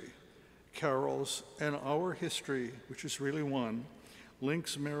history, Carroll's, and our history, which is really one,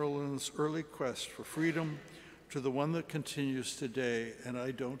 links Maryland's early quest for freedom to the one that continues today, and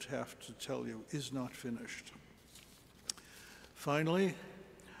I don't have to tell you, is not finished. Finally,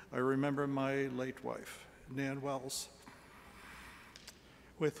 I remember my late wife, Nan Wells,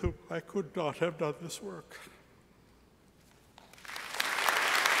 with whom I could not have done this work.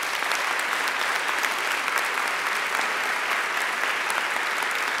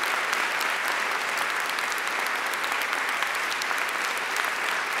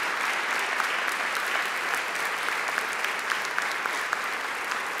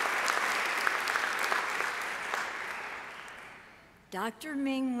 Dr.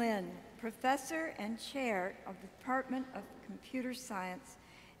 Ming Lin, Professor and Chair of the Department of Computer Science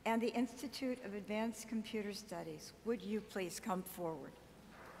and the Institute of Advanced Computer Studies, would you please come forward?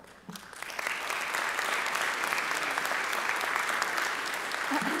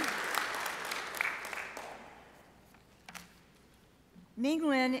 Ming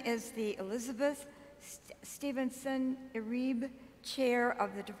Lin is the Elizabeth Stevenson Iribe Chair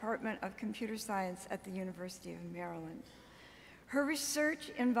of the Department of Computer Science at the University of Maryland. Her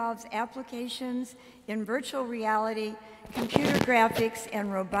research involves applications in virtual reality, computer graphics,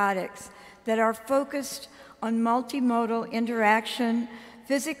 and robotics that are focused on multimodal interaction,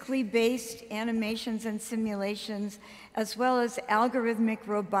 physically based animations and simulations, as well as algorithmic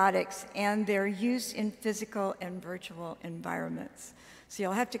robotics and their use in physical and virtual environments. So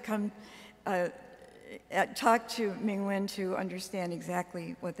you'll have to come talk to Ming Lin to understand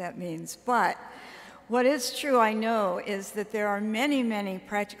exactly what that means. But what is true, I know, is that there are many, many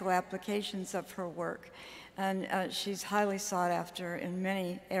practical applications of her work, and she's highly sought after in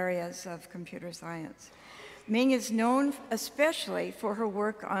many areas of computer science. Ming is known especially for her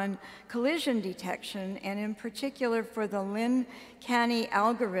work on collision detection, and in particular for the Lin-Canny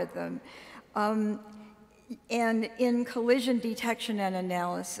algorithm, and in collision detection and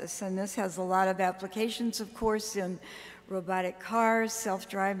analysis. And this has a lot of applications, of course, in robotic cars,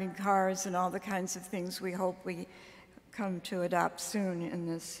 self-driving cars, and all the kinds of things we hope we come to adopt soon in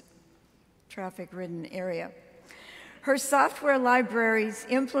this traffic-ridden area. Her software libraries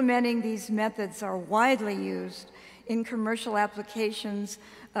implementing these methods are widely used in commercial applications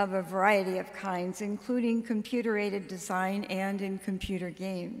of a variety of kinds, including computer-aided design and in computer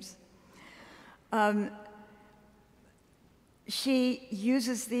games. She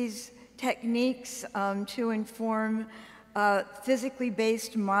uses these techniques to inform physically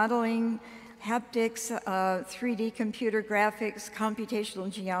based modeling, haptics, 3D computer graphics,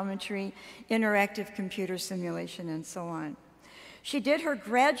 computational geometry, interactive computer simulation, and so on. She did her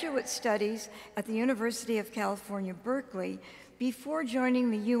graduate studies at the University of California, Berkeley, before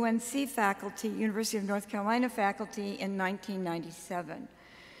joining the UNC faculty, University of North Carolina faculty, in 1997.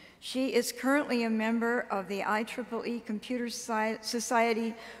 She is currently a member of the IEEE Computer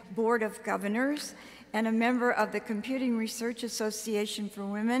Society Board of Governors and a member of the Computing Research Association for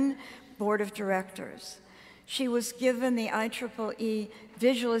Women Board of Directors. She was given the IEEE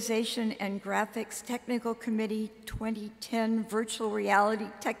Visualization and Graphics Technical Committee 2010 Virtual Reality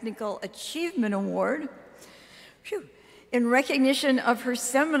Technical Achievement Award in recognition of her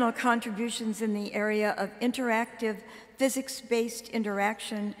seminal contributions in the area of interactive physics-based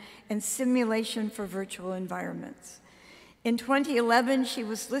interaction and simulation for virtual environments. In 2011, she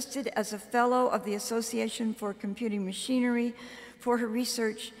was listed as a Fellow of the Association for Computing Machinery for her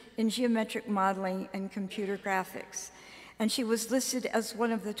research in geometric modeling and computer graphics. And she was listed as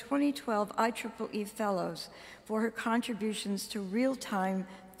one of the 2012 IEEE Fellows for her contributions to real-time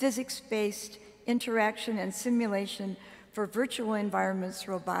physics-based interaction and simulation for virtual environments,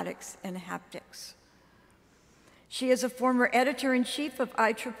 robotics, and haptics. She is a former editor-in-chief of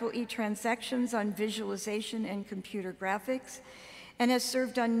IEEE Transactions on Visualization and Computer Graphics, and has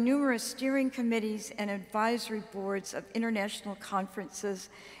served on numerous steering committees and advisory boards of international conferences,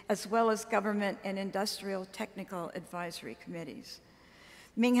 as well as government and industrial technical advisory committees.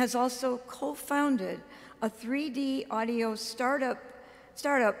 Ming has also co-founded a 3D audio startup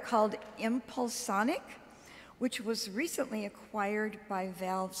called Impulsonic, which was recently acquired by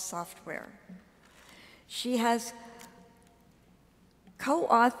Valve Software. She has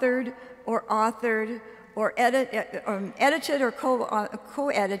co-authored or authored or edited or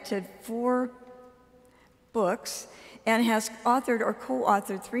co-edited 4 books and has authored or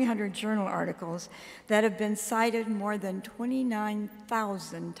co-authored 300 journal articles that have been cited more than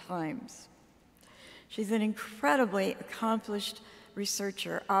 29,000 times. She's an incredibly accomplished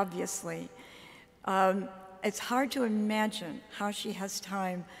researcher, obviously. It's hard to imagine how she has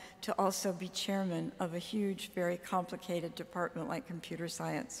time to also be chairman of a huge, very complicated department like computer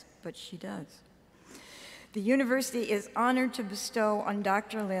science, but she does. The university is honored to bestow on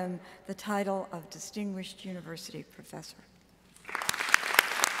Dr. Lim the title of Distinguished University Professor.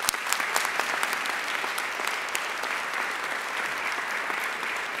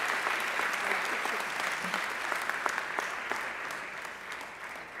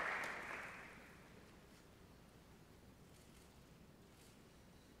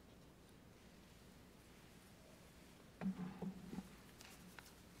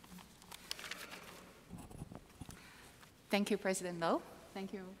 Thank you, President Lowe.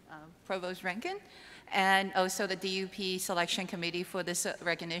 Thank you, Provost Rankin, and also the DUP Selection Committee for this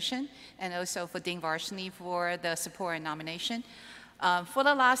recognition, and also for Dean Varshney for the support and nomination. For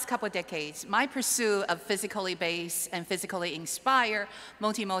the last couple of decades, my pursuit of physically based and physically inspired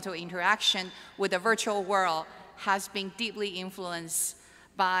multimodal interaction with the virtual world has been deeply influenced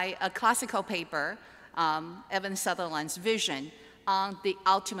by a classical paper, Evan Sutherland's vision on the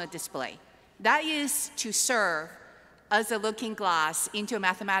ultimate display. That is to serve as a looking glass into a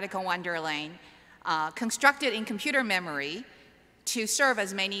mathematical wonderland, constructed in computer memory to serve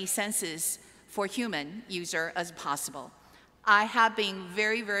as many senses for human user as possible. I have been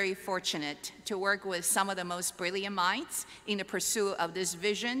very, very fortunate to work with some of the most brilliant minds in the pursuit of this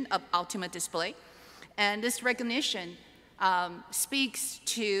vision of ultimate display. And this recognition speaks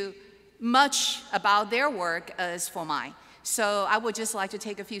to much about their work as for mine. So I would just like to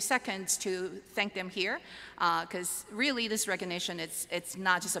take a few seconds to thank them here, because really this recognition, it's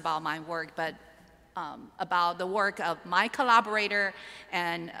not just about my work, but about the work of my collaborator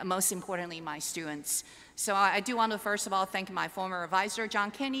and most importantly, my students. So I do want to first of all thank my former advisor,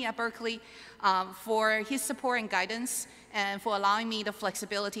 John Kenny at Berkeley, for his support and guidance and for allowing me the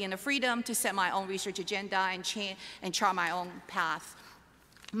flexibility and the freedom to set my own research agenda and chart my own path.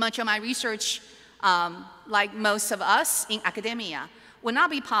 Much of my research, like most of us in academia, would not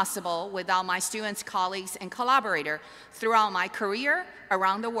be possible without my students, colleagues, and collaborators throughout my career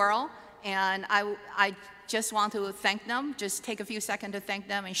around the world. And I just want to thank them, just take a few seconds to thank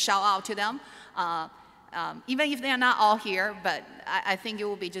them and shout out to them. Even if they're not all here, but I think it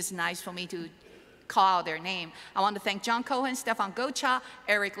would be just nice for me to call out their name. I want to thank John Cohen, Stefan Gocha,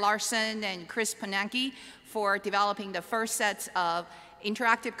 Eric Larson, and Chris Pananki for developing the first sets of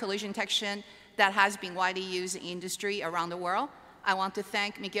interactive collision detection that has been widely used in industry around the world. I want to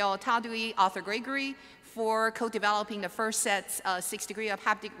thank Miguel Tadui, Arthur Gregory, for co-developing the first sets 6-degree of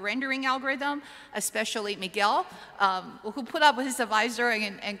haptic rendering algorithm, especially Miguel, who put up with his advisor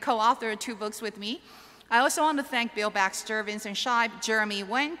and co-authored 2 books with me. I also want to thank Bill Baxter, Vincent Scheib, Jeremy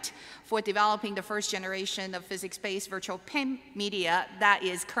Wendt for developing the first generation of physics-based virtual pen media that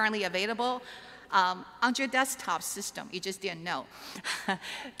is currently available on your desktop system. You just didn't know.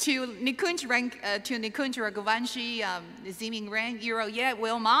 to Nikunj Raghuvanshi, Ziming Ren, Ye,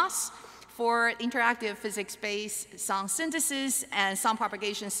 Will Moss for interactive physics-based sound synthesis and sound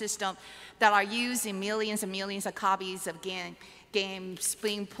propagation system that are used in millions and millions of copies of games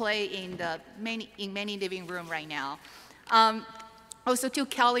being played in many living rooms right now. Also to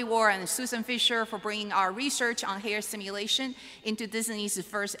Kelly Ward and Susan Fisher for bringing our research on hair simulation into Disney's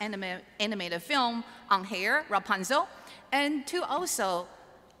first animated film on hair, Rapunzel. And to also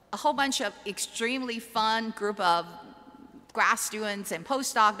a whole bunch of extremely fun group of grad students and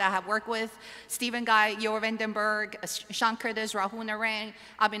postdocs that I have worked with, Stephen Guy, Yor Vandenberg, Sean Curtis, Rahul Narang,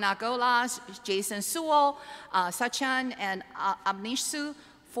 Abhinav Golas, Jason Sewell, Sachin, and Amnish Su,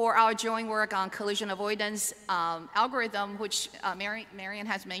 for our joint work on collision avoidance algorithm, which Marian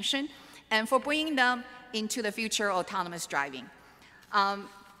has mentioned, and for bringing them into the future of autonomous driving.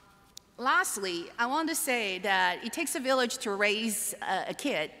 Lastly, I want to say that it takes a village to raise a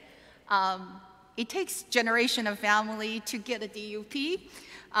kid. It takes generation of family to get a DUP.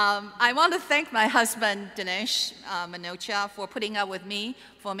 I want to thank my husband, Dinesh Manocha, for putting up with me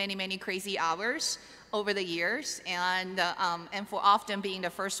for many, many crazy hours over the years, and for often being the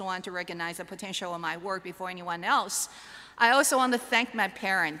first one to recognize the potential of my work before anyone else. I also want to thank my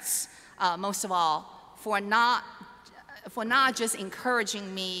parents, most of all, for not just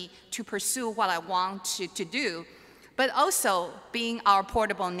encouraging me to pursue what I want to do, but also being our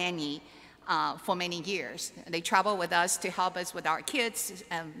portable nanny for many years. They travel with us to help us with our kids,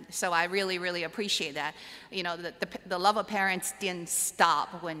 so I really, really appreciate that. You know, the love of parents didn't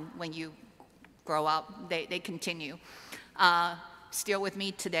stop when you grow up. They continue. Still with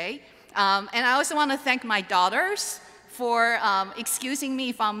me today. And I also want to thank my daughters for excusing me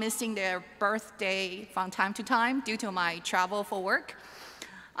if I'm missing their birthday from time to time due to my travel for work.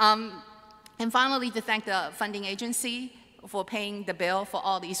 And finally, to thank the funding agency for paying the bill for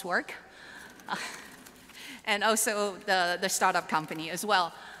all this work. And also the startup company as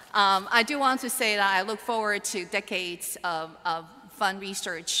well. I do want to say that I look forward to decades of fun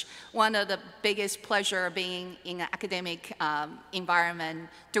research. One of the biggest pleasure of being in an academic environment,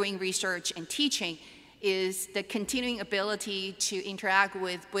 doing research and teaching, is the continuing ability to interact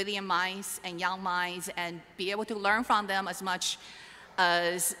with brilliant minds and young minds and be able to learn from them as much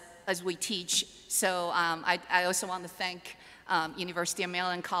as we teach. So I also want to thank University of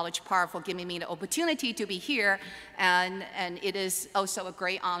Maryland College Park for giving me the opportunity to be here, and it is also a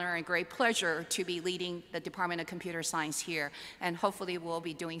great honor and great pleasure to be leading the Department of Computer Science here, and hopefully we'll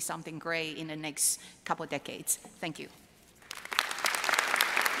be doing something great in the next couple of decades. Thank you.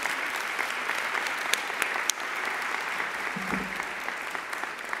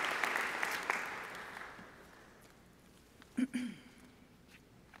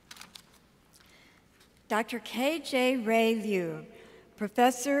 Dr. K.J. Ray Liu,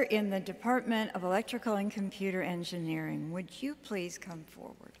 professor in the Department of Electrical and Computer Engineering. Would you please come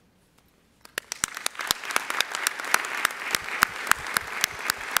forward?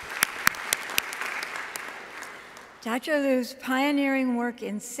 Dr. Liu's pioneering work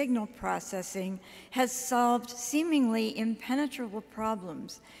in signal processing has solved seemingly impenetrable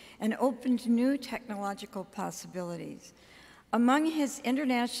problems and opened new technological possibilities. Among his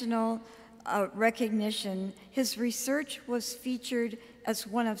international recognition, his research was featured as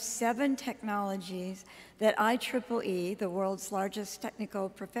one of 7 technologies that IEEE, the world's largest technical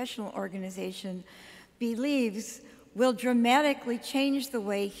professional organization, believes will dramatically change the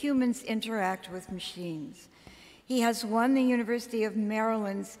way humans interact with machines. He has won the University of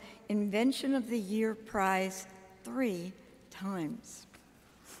Maryland's Invention of the Year prize 3 times.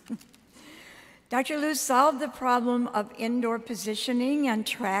 Dr. Liu solved the problem of indoor positioning and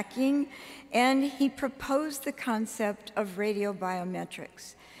tracking, and he proposed the concept of radio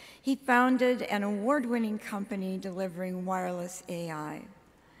biometrics. He founded an award-winning company delivering wireless AI.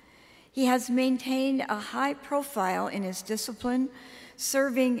 He has maintained a high profile in his discipline,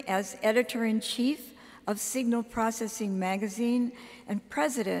 serving as editor-in-chief of Signal Processing Magazine and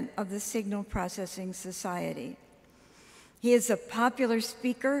president of the Signal Processing Society. He is a popular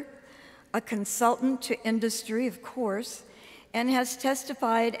speaker, a consultant to industry, of course, and has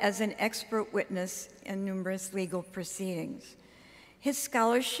testified as an expert witness in numerous legal proceedings. His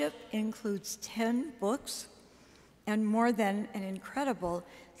scholarship includes 10 books and more than an incredible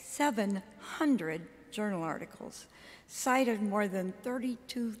 700 journal articles, cited more than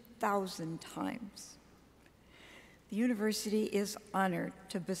 32,000 times. The university is honored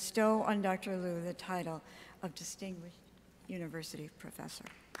to bestow on Dr. Liu the title of Distinguished University Professor.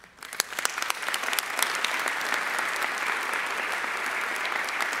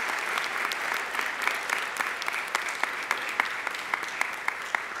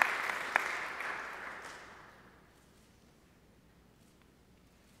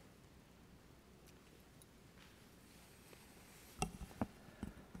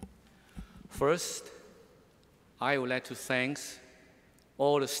 First, I would like to thank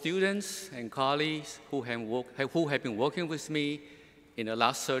all the students and colleagues who have been working with me in the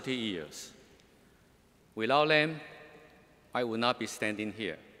last 30 years. Without them, I would not be standing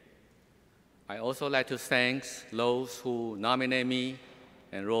here. I also like to thank those who nominated me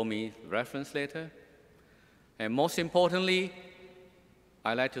and wrote me reference letter. And most importantly,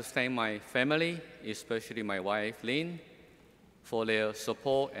 I'd like to thank my family, especially my wife, Lynn, for their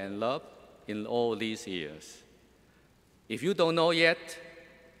support and love in all these years. If you don't know yet,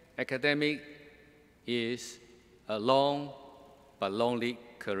 academic is a long but lonely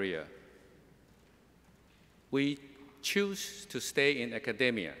career. We choose to stay in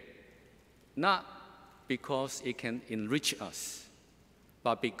academia, not because it can enrich us,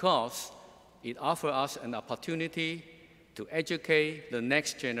 but because it offers us an opportunity to educate the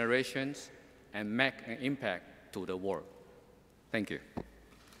next generations and make an impact to the world. Thank you.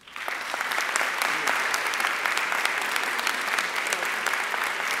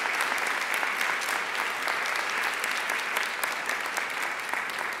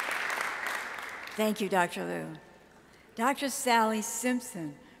 Thank you, Dr. Liu. Dr. Sally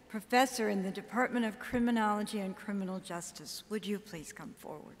Simpson, professor in the Department of Criminology and Criminal Justice, would you please come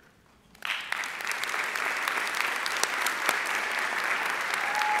forward?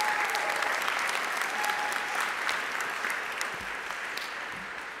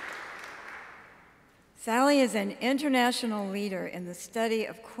 Sally is an international leader in the study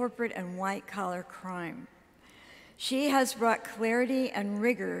of corporate and white-collar crime. She has brought clarity and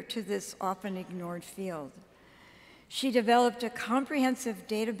rigor to this often ignored field. She developed a comprehensive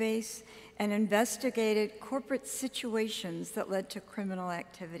database and investigated corporate situations that led to criminal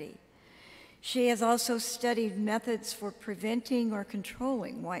activity. She has also studied methods for preventing or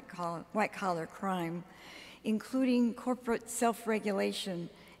controlling white-collar crime, including corporate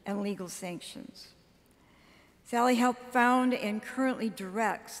self-regulation and legal sanctions. Sally helped found and currently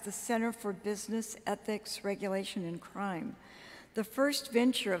directs the Center for Business Ethics, Regulation, and Crime, the first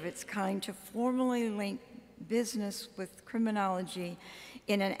venture of its kind to formally link business with criminology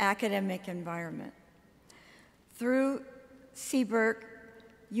in an academic environment. Through CBERC,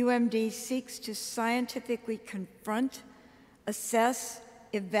 UMD seeks to scientifically confront, assess,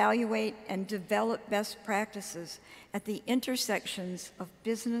 evaluate, and develop best practices at the intersections of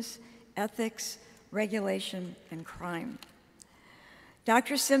business, ethics, regulation, and crime.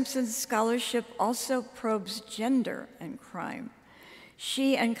 Dr. Simpson's scholarship also probes gender and crime.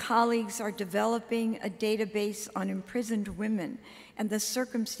 She and colleagues are developing a database on imprisoned women and the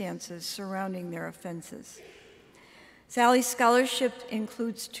circumstances surrounding their offenses. Sally's scholarship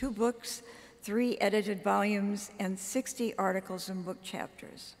includes 2 books, 3 edited volumes, and 60 articles and book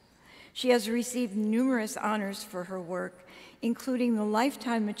chapters. She has received numerous honors for her work, including the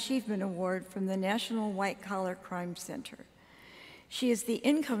Lifetime Achievement Award from the National White Collar Crime Center. She is the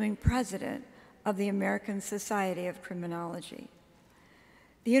incoming president of the American Society of Criminology.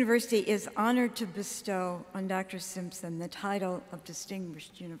 The university is honored to bestow on Dr. Simpson the title of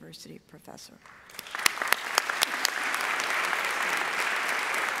Distinguished University Professor.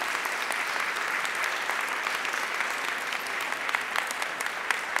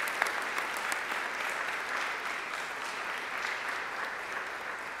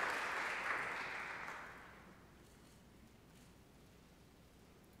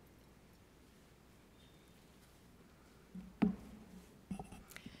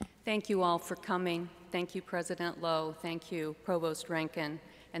 Thank you all for coming. Thank you, President Lowe. Thank you, Provost Rankin.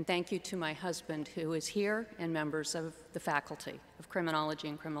 And thank you to my husband, who is here, and members of the faculty of Criminology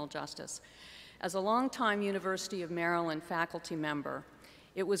and Criminal Justice. As a longtime University of Maryland faculty member,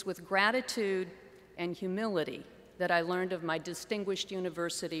 it was with gratitude and humility that I learned of my Distinguished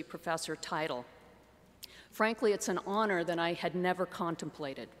University Professor title. Frankly, it's an honor that I had never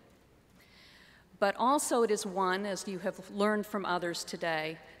contemplated. But also it is one, as you have learned from others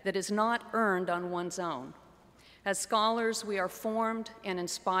today, that is not earned on one's own. As scholars, we are formed and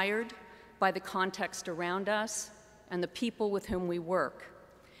inspired by the context around us and the people with whom we work.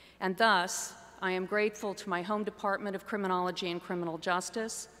 And thus, I am grateful to my home Department of Criminology and Criminal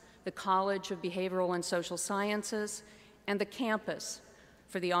Justice, the College of Behavioral and Social Sciences, and the campus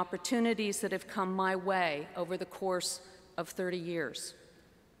for the opportunities that have come my way over the course of 30 years.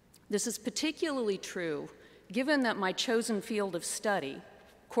 This is particularly true given that my chosen field of study,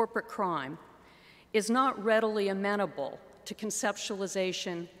 corporate crime, is not readily amenable to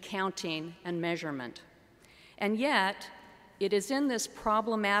conceptualization, counting, and measurement. And yet, it is in this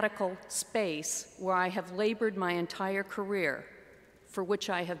problematical space where I have labored my entire career, for which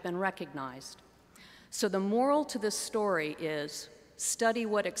I have been recognized. So the moral to this story is, study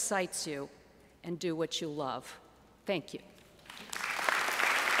what excites you and do what you love. Thank you.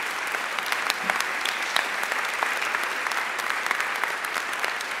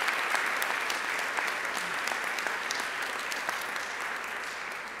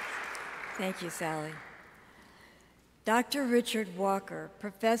 Thank you, Sally. Dr. Richard Walker,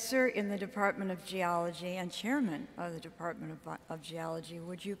 professor in the Department of Geology and chairman of the Department of Geology,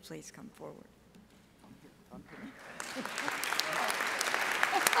 would you please come forward?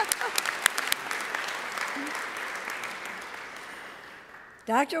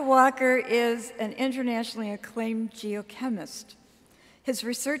 Dr. Walker is an internationally acclaimed geochemist. His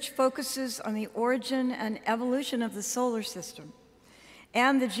research focuses on the origin and evolution of the solar system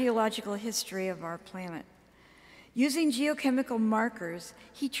and the geological history of our planet. Using geochemical markers,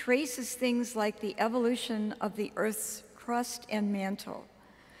 he traces things like the evolution of the Earth's crust and mantle,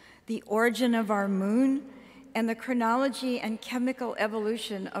 the origin of our moon, and the chronology and chemical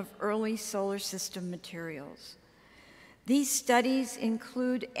evolution of early solar system materials. These studies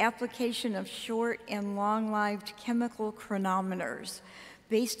include application of short and long-lived chemical chronometers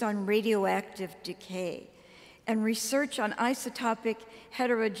based on radioactive decay, and research on isotopic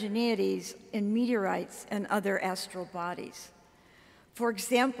heterogeneities in meteorites and other astral bodies. For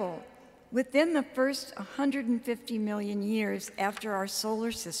example, within the first 150 million years after our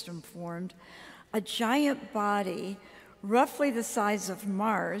solar system formed, a giant body, roughly the size of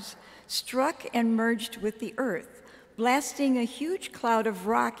Mars, struck and merged with the Earth, blasting a huge cloud of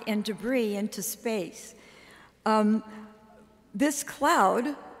rock and debris into space. This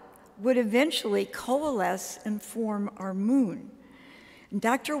cloud would eventually coalesce and form our moon.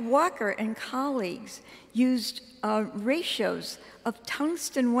 Dr. Walker and colleagues used ratios of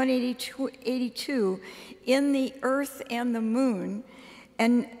tungsten 182 in the Earth and the moon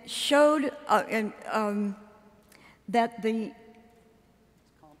and showed that the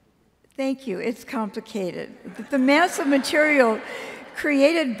Thank you, it's complicated. The mass of material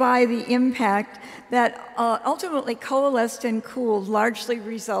created by the impact that ultimately coalesced and cooled largely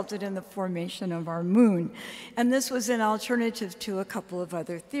resulted in the formation of our moon. And this was an alternative to a couple of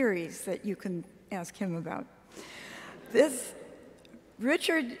other theories that you can ask him about.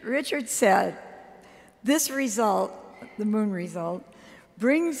 Richard said, this result, the moon result,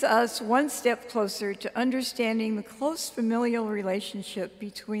 brings us one step closer to understanding the close familial relationship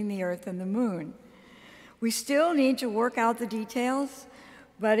between the Earth and the moon. We still need to work out the details,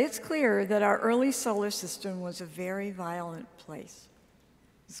 but it's clear that our early solar system was a very violent place.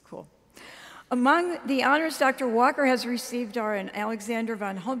 It's cool. Among the honors Dr. Walker has received are an Alexander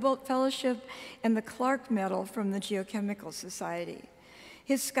von Humboldt Fellowship and the Clark Medal from the Geochemical Society.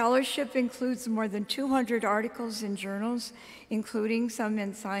 His scholarship includes more than 200 articles in journals, including some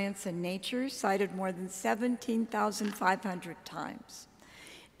in Science and Nature, cited more than 17,500 times.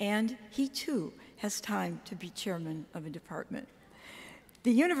 And he, too, has time to be chairman of a department.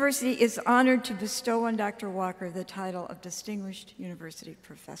 The university is honored to bestow on Dr. Walker the title of Distinguished University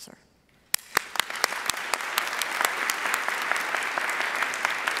Professor.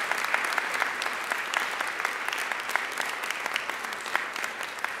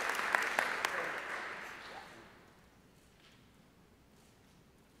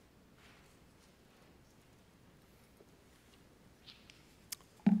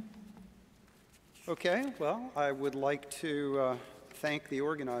 Okay, well, I would like to thank the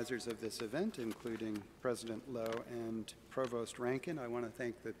organizers of this event, including President Lowe and Provost Rankin. I want to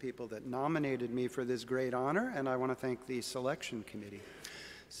thank the people that nominated me for this great honor, and I want to thank the selection committee.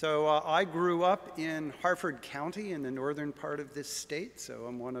 So I grew up in Harford County in the northern part of this state, so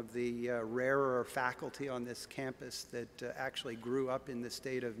I'm one of the rarer faculty on this campus that actually grew up in the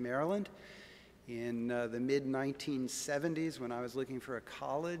state of Maryland. In the mid-1970s, when I was looking for a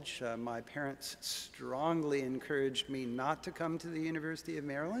college, my parents strongly encouraged me not to come to the University of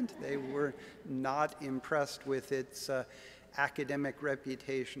Maryland. They were not impressed with its academic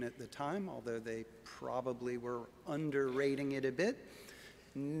reputation at the time, although they probably were underrating it a bit.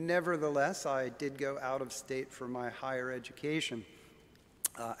 Nevertheless, I did go out of state for my higher education.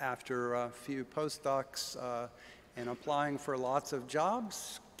 After a few postdocs and applying for lots of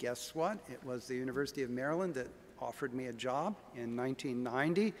jobs, guess what? It was the University of Maryland that offered me a job in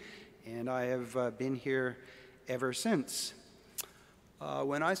 1990, and I have been here ever since.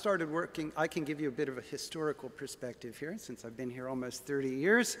 When I started working, I can give you a bit of a historical perspective here, since I've been here almost 30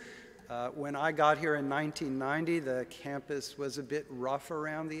 years. When I got here in 1990, the campus was a bit rough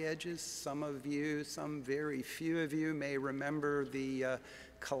around the edges. Some of you, some very few of you may remember the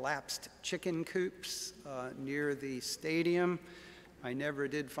collapsed chicken coops near the stadium. I never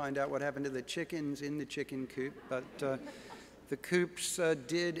did find out what happened to the chickens in the chicken coop, but the coops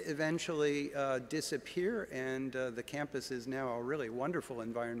did eventually disappear, and the campus is now a really wonderful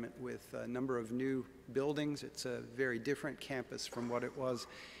environment with a number of new buildings. It's a very different campus from what it was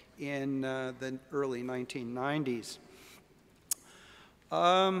in the early 1990s.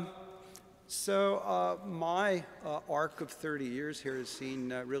 So my arc of 30 years here has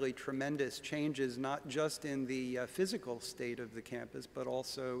seen really tremendous changes, not just in the physical state of the campus, but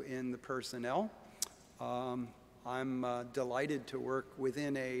also in the personnel. I'm delighted to work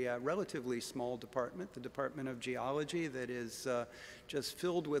within a relatively small department, the Department of Geology, that is just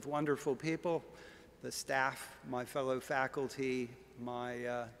filled with wonderful people. The staff, my fellow faculty,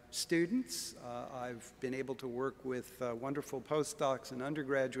 my students. I've been able to work with wonderful postdocs and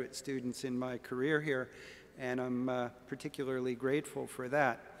undergraduate students in my career here, and I'm particularly grateful for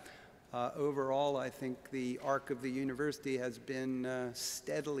that. Overall, I think the arc of the university has been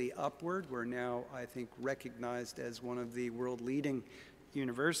steadily upward. We're now, I think, recognized as one of the world-leading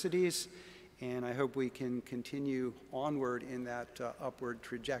universities, and I hope we can continue onward in that upward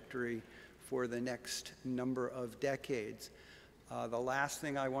trajectory for the next number of decades. The last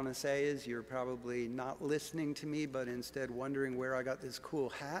thing I want to say is you're probably not listening to me, but instead wondering where I got this cool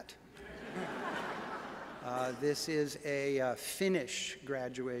hat. This is a Finnish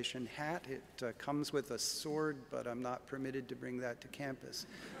graduation hat. It comes with a sword, but I'm not permitted to bring that to campus.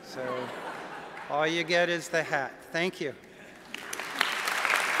 So all you get is the hat. Thank you.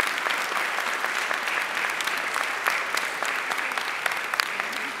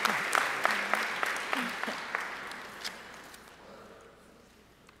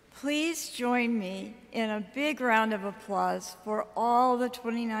 Please join me in a big round of applause for all the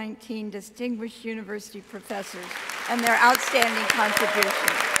 2019 Distinguished University Professors and their outstanding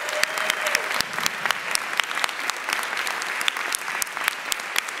contributions.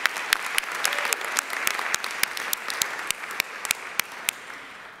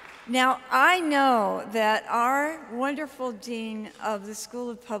 Now, I know that our wonderful Dean of the School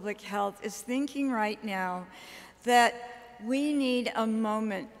of Public Health is thinking right now that we need a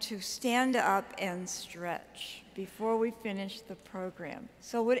moment to stand up and stretch before we finish the program.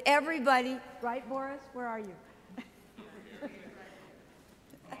 So would everybody, right, Boris? Where are you?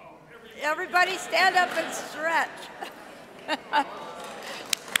 Everybody stand up and stretch.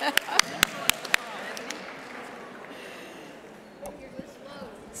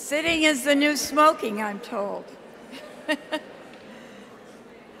 Sitting is the new smoking, I'm told.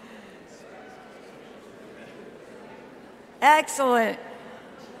 Excellent.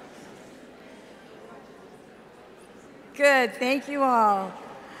 Good, thank you all.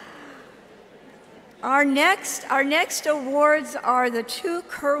 Our next awards are the 2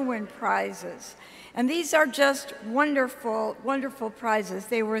 Kirwan Prizes. And these are just wonderful, wonderful prizes.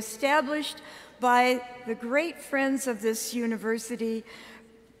 They were established by the great friends of this university,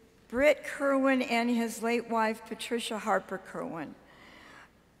 Britt Kirwan and his late wife, Patricia Harper Kirwan.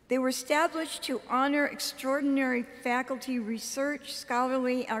 They were established to honor extraordinary faculty research,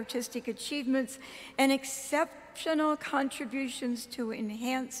 scholarly, artistic achievements, and exceptional contributions to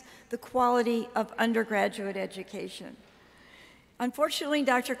enhance the quality of undergraduate education. Unfortunately,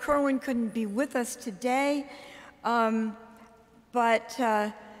 Dr. Kirwan couldn't be with us today,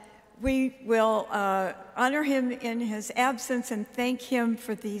 but we will honor him in his absence and thank him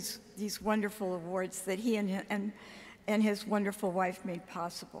for these wonderful awards that he and his wonderful wife made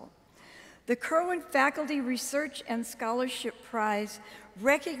possible. The Kirwan Faculty Research and Scholarship Prize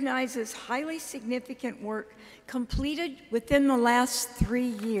recognizes highly significant work completed within the last 3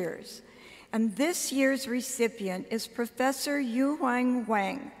 years. And this year's recipient is Professor Yuhang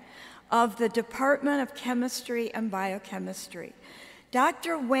Wang of the Department of Chemistry and Biochemistry.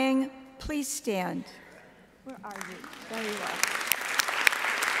 Dr. Wang, please stand. Where are you? There you are.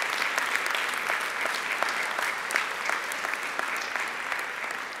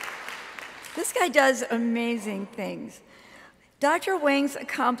 This guy does amazing things. Dr. Wang's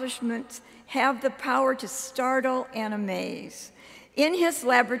accomplishments have the power to startle and amaze. In his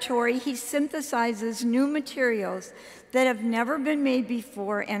laboratory, he synthesizes new materials that have never been made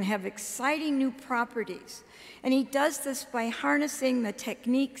before and have exciting new properties. And he does this by harnessing the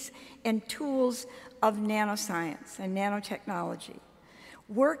techniques and tools of nanoscience and nanotechnology,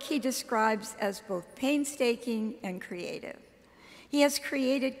 work he describes as both painstaking and creative. He has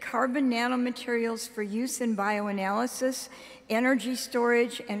created carbon nanomaterials for use in bioanalysis, energy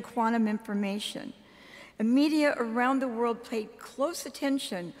storage, and quantum information. And media around the world paid close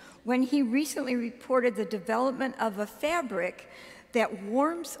attention when he recently reported the development of a fabric that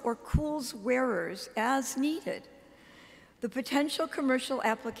warms or cools wearers as needed. The potential commercial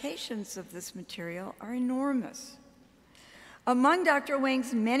applications of this material are enormous. Among Dr.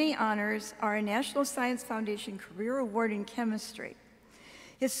 Wang's many honors are a National Science Foundation Career Award in Chemistry.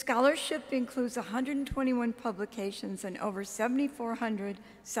 His scholarship includes 121 publications and over 7,400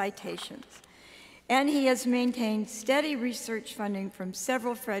 citations. and he has maintained steady research funding from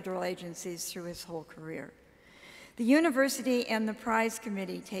several federal agencies through his whole career. The university and the prize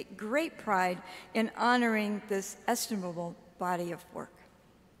committee take great pride in honoring this estimable body of work.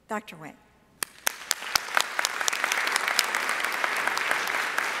 Dr. Wang.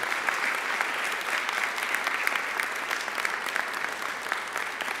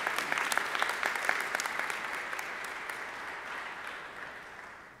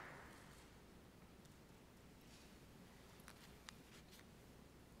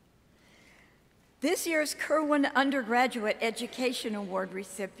 This year's Kirwan Undergraduate Education Award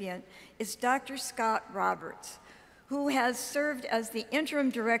recipient is Dr. Scott Roberts, who has served as the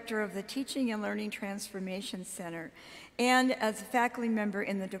interim director of the Teaching and Learning Transformation Center and as a faculty member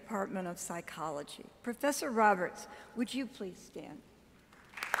in the Department of Psychology. Professor Roberts, would you please stand?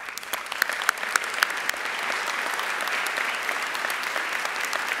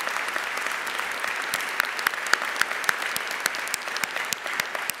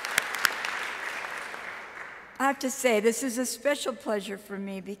 I have to say, this is a special pleasure for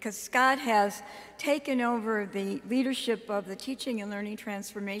me because Scott has taken over the leadership of the Teaching and Learning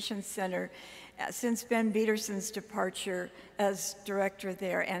Transformation Center since Ben Peterson's departure as director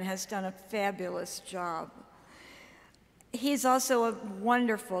there and has done a fabulous job. He's also a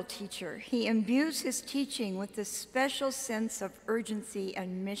wonderful teacher. He imbues his teaching with this special sense of urgency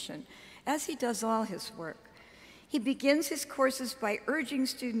and mission, as he does all his work. He begins his courses by urging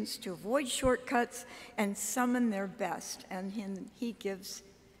students to avoid shortcuts and summon their best, and he gives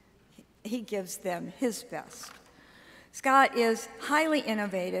them his best. Scott is highly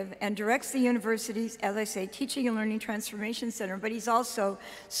innovative and directs the university's, as I say, Teaching and Learning Transformation Center, but he's also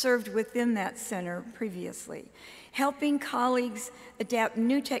served within that center previously, helping colleagues adapt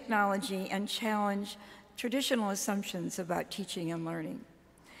new technology and challenge traditional assumptions about teaching and learning.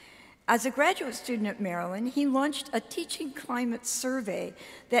 As a graduate student at Maryland, he launched a teaching climate survey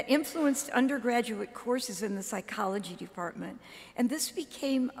that influenced undergraduate courses in the psychology department, and this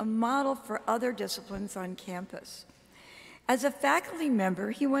became a model for other disciplines on campus. As a faculty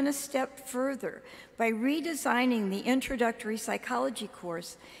member, he went a step further by redesigning the introductory psychology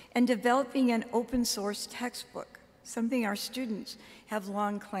course and developing an open source textbook, something our students have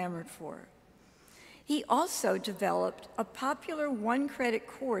long clamored for. He also developed a popular one-credit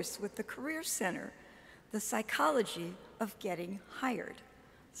course with the Career Center, The Psychology of Getting Hired,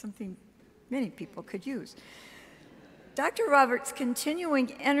 something many people could use. Dr. Roberts'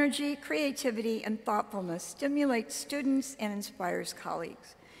 continuing energy, creativity, and thoughtfulness stimulates students and inspires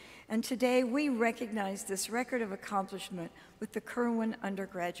colleagues. And today, we recognize this record of accomplishment with the Kirwan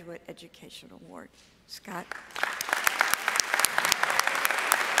Undergraduate Education Award. Scott.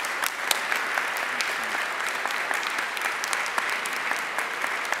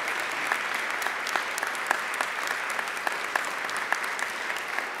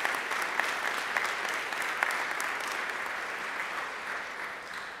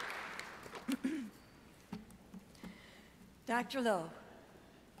 Dr. Lowe.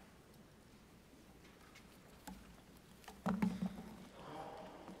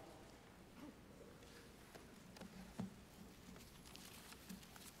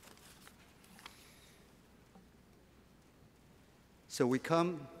 So we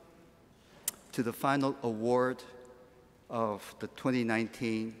come to the final award of the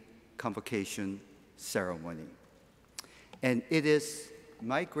 2019 Convocation ceremony. And it is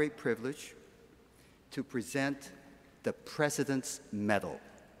my great privilege to present the President's Medal.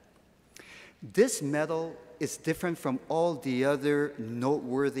 This medal is different from all the other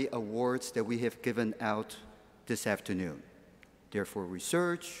noteworthy awards that we have given out this afternoon. They're for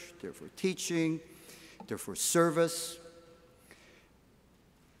research, they're for teaching, they're for service.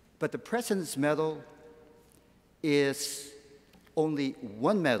 But the President's Medal is only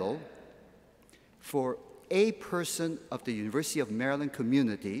one medal for a person of the University of Maryland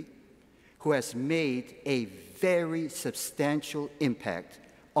community who has made a very substantial impact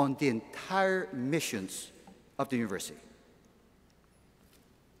on the entire missions of the university.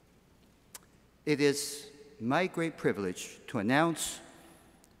 It is my great privilege to announce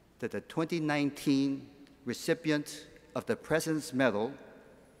that the 2019 recipient of the President's Medal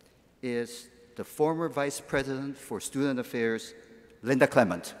is the former Vice President for Student Affairs, Linda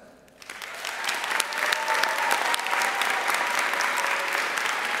Clement.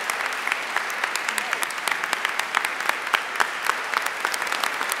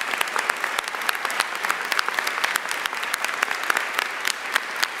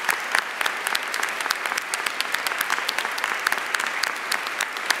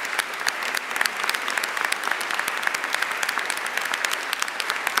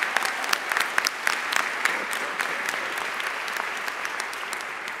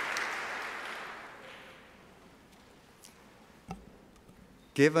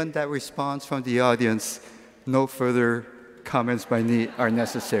 Given that response from the audience, no further comments by me are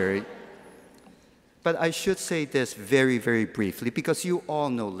necessary. But I should say this very, very briefly, because you all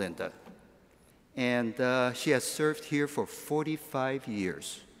know Linda. And she has served here for 45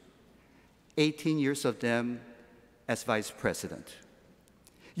 years, 18 years of them as vice president.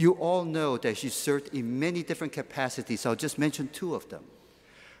 You all know that she served in many different capacities. I'll just mention two of them.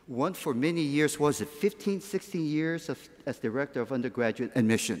 One for many years was 15, 16 years as director of undergraduate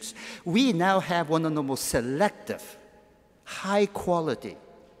admissions. We now have one of the most selective, high quality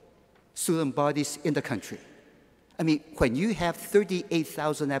student bodies in the country. I mean, when you have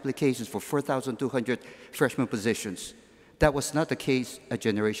 38,000 applications for 4,200 freshman positions, that was not the case a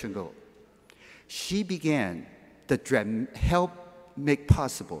generation ago. She began to help make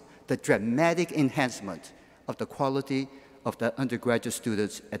possible the dramatic enhancement of the quality of the undergraduate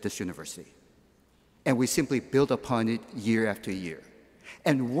students at this university. And we simply build upon it year after year.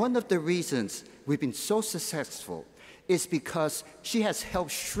 And one of the reasons we've been so successful is because she has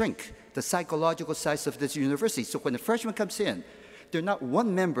helped shrink the psychological size of this university. So when a freshman comes in, they're not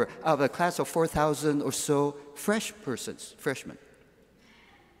one member of a class of 4,000 or so freshmen.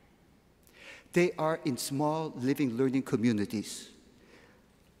 They are in small living learning communities,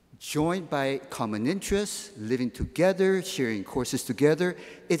 joined by common interests, living together, sharing courses together.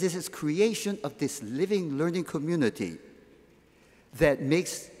 It is this creation of this living learning community that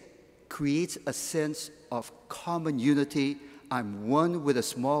creates a sense of common unity. I'm one with a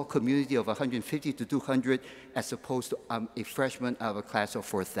small community of 150 to 200, as opposed to I'm a freshman out of a class of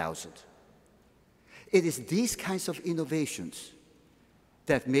 4,000. It is these kinds of innovations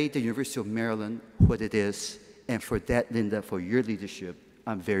that made the University of Maryland what it is, and for that, Linda, for your leadership,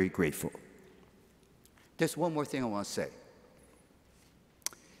 I'm very grateful. There's one more thing I want to say.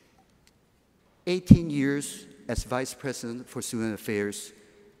 18 years as Vice President for Student Affairs,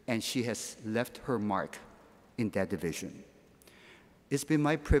 and she has left her mark in that division. It's been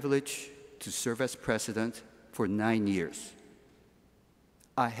my privilege to serve as president for 9 years.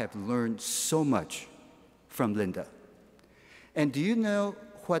 I have learned so much from Linda. And do you know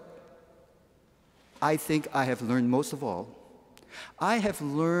what I think I have learned most of all? I have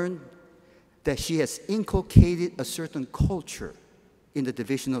learned that she has inculcated a certain culture in the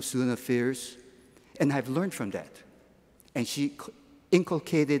Division of Student Affairs, and I've learned from that. And she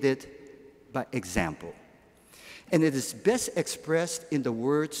inculcated it by example. And it is best expressed in the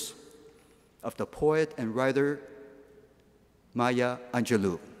words of the poet and writer Maya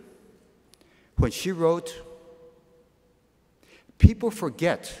Angelou. When she wrote, "People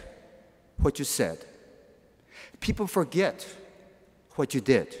forget what you said. People forget what you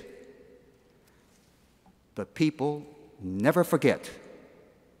did. But people never forget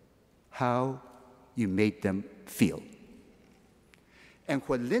how you made them feel." And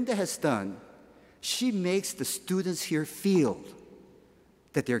what Linda has done, she makes the students here feel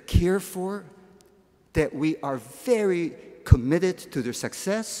that they're cared for, that we are very committed to their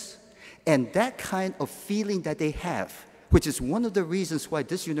success, and that kind of feeling that they have, which is one of the reasons why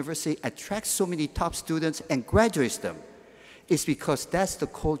this university attracts so many top students and graduates them, is because that's the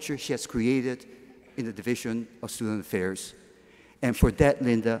culture she has created in the Division of Student Affairs. And for that,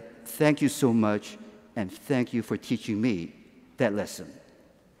 Linda, thank you so much, and thank you for teaching me that lesson.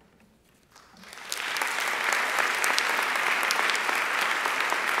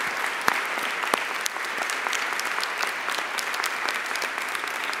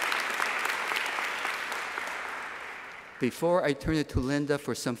 Before I turn it to Linda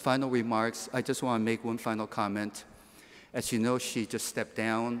for some final remarks, I just want to make one final comment. As you know, she just stepped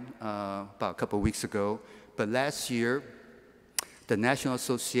down about a couple of weeks ago. But last year, the National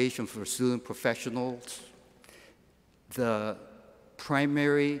Association for Student Professionals, the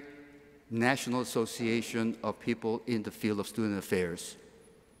primary national association of people in the field of student affairs,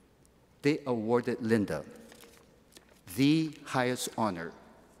 they awarded Linda the highest honor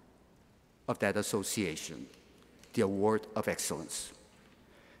of that association, the Award of Excellence.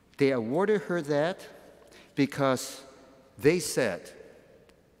 They awarded her that because they said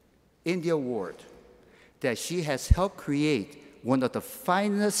in the award that she has helped create one of the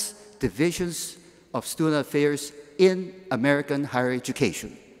finest divisions of student affairs in American higher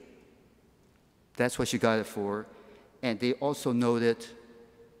education. That's what she got it for. And they also noted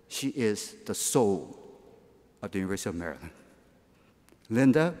she is the soul of the University of Maryland.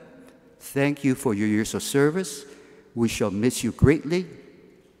 Linda, thank you for your years of service. We shall miss you greatly,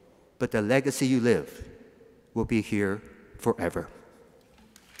 but the legacy you live will be here forever.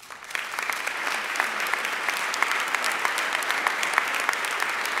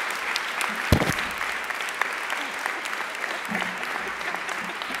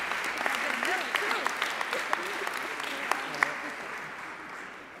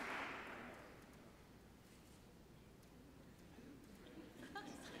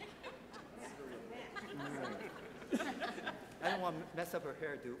 mess up her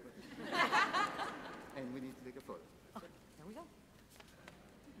hairdo. And we need to take a photo. Okay, there we go.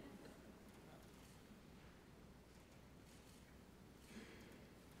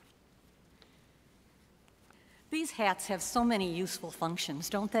 These hats have so many useful functions,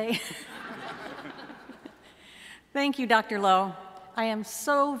 don't they? Thank you, Dr. Lowe. I am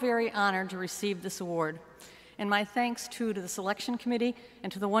so very honored to receive this award. And my thanks too to the selection committee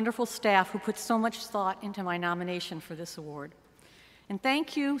and to the wonderful staff who put so much thought into my nomination for this award. And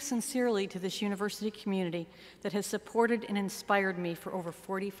thank you sincerely to this university community that has supported and inspired me for over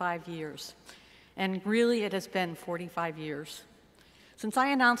 45 years. And really, it has been 45 years. Since I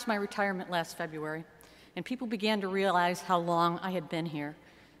announced my retirement last February, and people began to realize how long I had been here,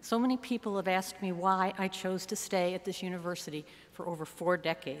 so many people have asked me why I chose to stay at this university for over 4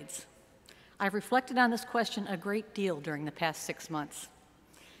 decades. I've reflected on this question a great deal during the past 6 months.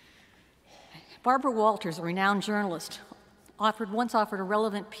 Barbara Walters, a renowned journalist, once offered a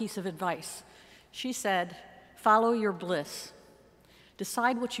relevant piece of advice. She said, "Follow your bliss.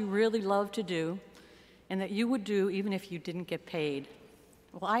 Decide what you really love to do and that you would do even if you didn't get paid."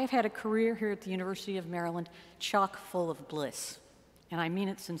 Well, I have had a career here at the University of Maryland chock full of bliss, and I mean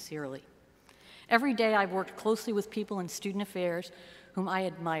it sincerely. Every day I've worked closely with people in student affairs whom I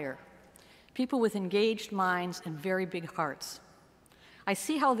admire, people with engaged minds and very big hearts. I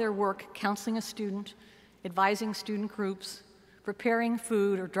see how their work counseling a student, advising student groups, preparing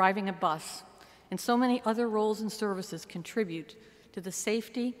food, or driving a bus, and so many other roles and services contribute to the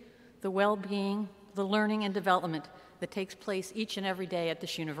safety, the well-being, the learning and development that takes place each and every day at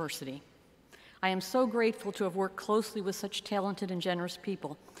this university. I am so grateful to have worked closely with such talented and generous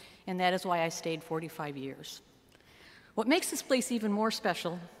people, and that is why I stayed 45 years. What makes this place even more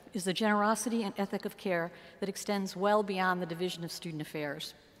special is the generosity and ethic of care that extends well beyond the Division of Student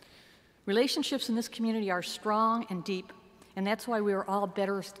Affairs. Relationships in this community are strong and deep, and that's why we are all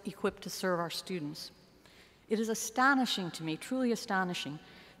better equipped to serve our students. It is astonishing to me, truly astonishing,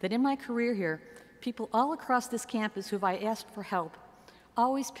 that in my career here, people all across this campus who I asked for help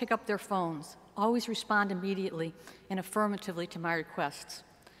always pick up their phones, always respond immediately and affirmatively to my requests.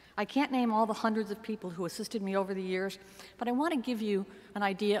 I can't name all the hundreds of people who assisted me over the years, but I want to give you an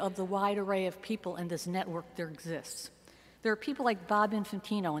idea of the wide array of people in this network that exists. There are people like Bob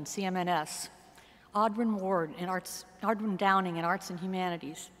Infantino in CMNS, Audryn Downing in Arts and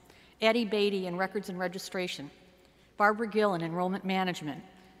Humanities, Addie Beatty in Records and Registration, Barbara Gill in Enrollment Management,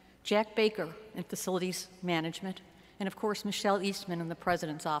 Jack Baker in Facilities Management, and of course Michelle Eastman in the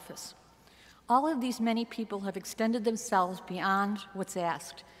President's Office. All of these many people have extended themselves beyond what's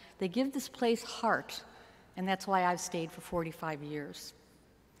asked. They give this place heart, and that's why I've stayed for 45 years.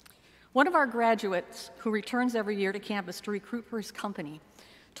 One of our graduates, who returns every year to campus to recruit for his company,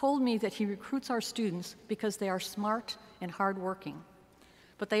 told me that he recruits our students because they are smart and hardworking.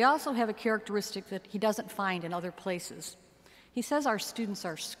 But they also have a characteristic that he doesn't find in other places. He says our students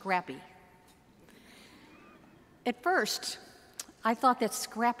are scrappy. At first, I thought that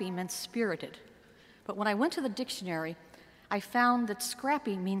scrappy meant spirited. But when I went to the dictionary, I found that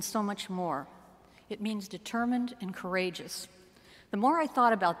scrappy means so much more. It means determined and courageous. The more I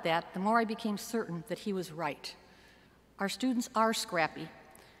thought about that, the more I became certain that he was right. Our students are scrappy.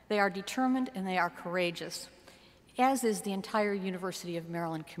 They are determined and they are courageous, as is the entire University of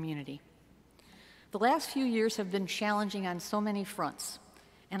Maryland community. The last few years have been challenging on so many fronts,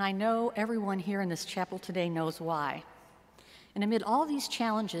 and I know everyone here in this chapel today knows why. And amid all these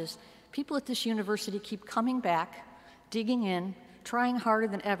challenges, people at this university keep coming back, digging in, trying harder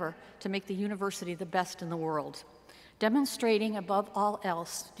than ever to make the university the best in the world, demonstrating above all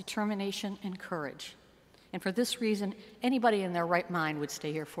else determination and courage. And for this reason, anybody in their right mind would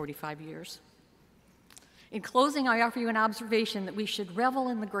stay here 45 years. In closing, I offer you an observation that we should revel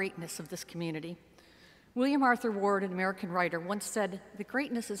in the greatness of this community. William Arthur Ward, an American writer, once said that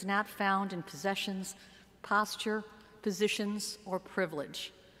greatness is not found in possessions, posture, positions, or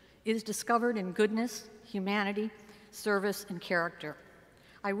privilege. It is discovered in goodness, humanity, service, and character.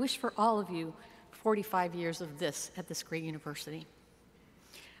 I wish for all of you 45 years of this at this great university.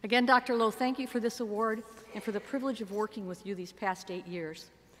 Again, Dr. Lowe, thank you for this award and for the privilege of working with you these past 8 years.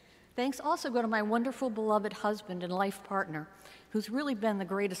 Thanks also go to my wonderful, beloved husband and life partner, who's really been the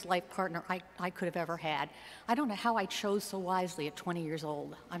greatest life partner I could have ever had. I don't know how I chose so wisely at 20 years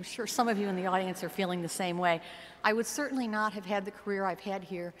old. I'm sure some of you in the audience are feeling the same way. I would certainly not have had the career I've had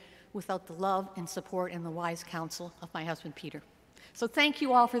here without the love and support and the wise counsel of my husband, Peter. So thank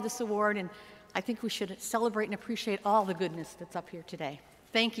you all for this award, and I think we should celebrate and appreciate all the goodness that's up here today.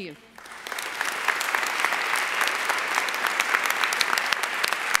 Thank you.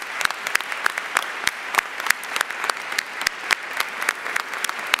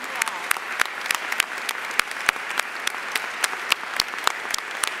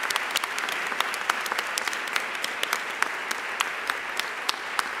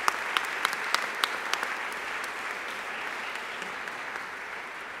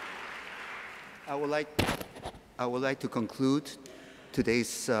 I would like to conclude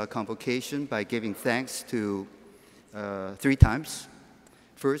today's convocation by giving thanks to 3 times.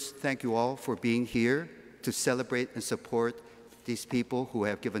 First, thank you all for being here to celebrate and support these people who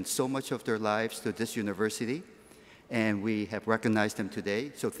have given so much of their lives to this university, and we have recognized them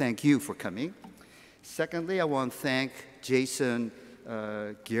today, so thank you for coming. Secondly, I want to thank Jason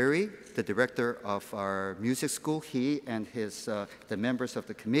Geary, the director of our music school, he and the members of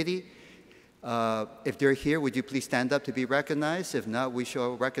the committee. If they're here, would you please stand up to be recognized? If not, we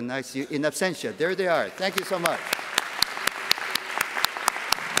shall recognize you in absentia. There they are. Thank you so much.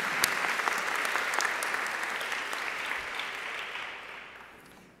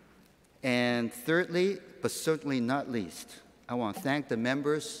 And thirdly, but certainly not least, I want to thank the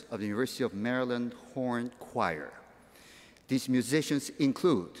members of the University of Maryland Horn Choir. These musicians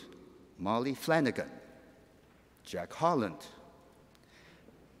include Molly Flanagan, Jack Holland,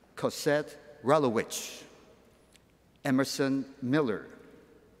 Cosette Ralowich, Emerson Miller,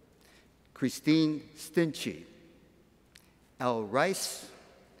 Christine Stinchey, Al Rice,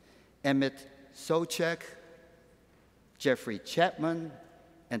 Emmett Sochek, Jeffrey Chapman,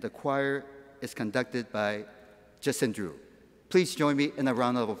 and the choir is conducted by Justin Drew. Please join me in a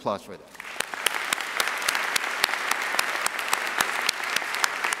round of applause for them.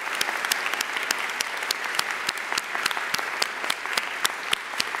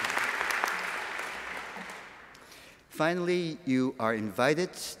 Finally, you are invited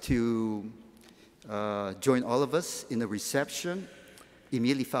to join all of us in the reception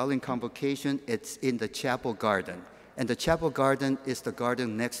immediately following convocation. It's in the chapel garden. And the chapel garden is the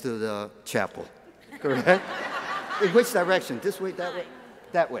garden next to the chapel, correct? In which direction? This way, that way?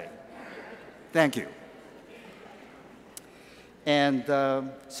 That way. Thank you. And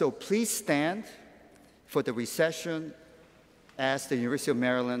so please stand for the recession as the University of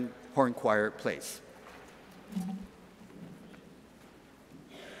Maryland Horn Choir plays.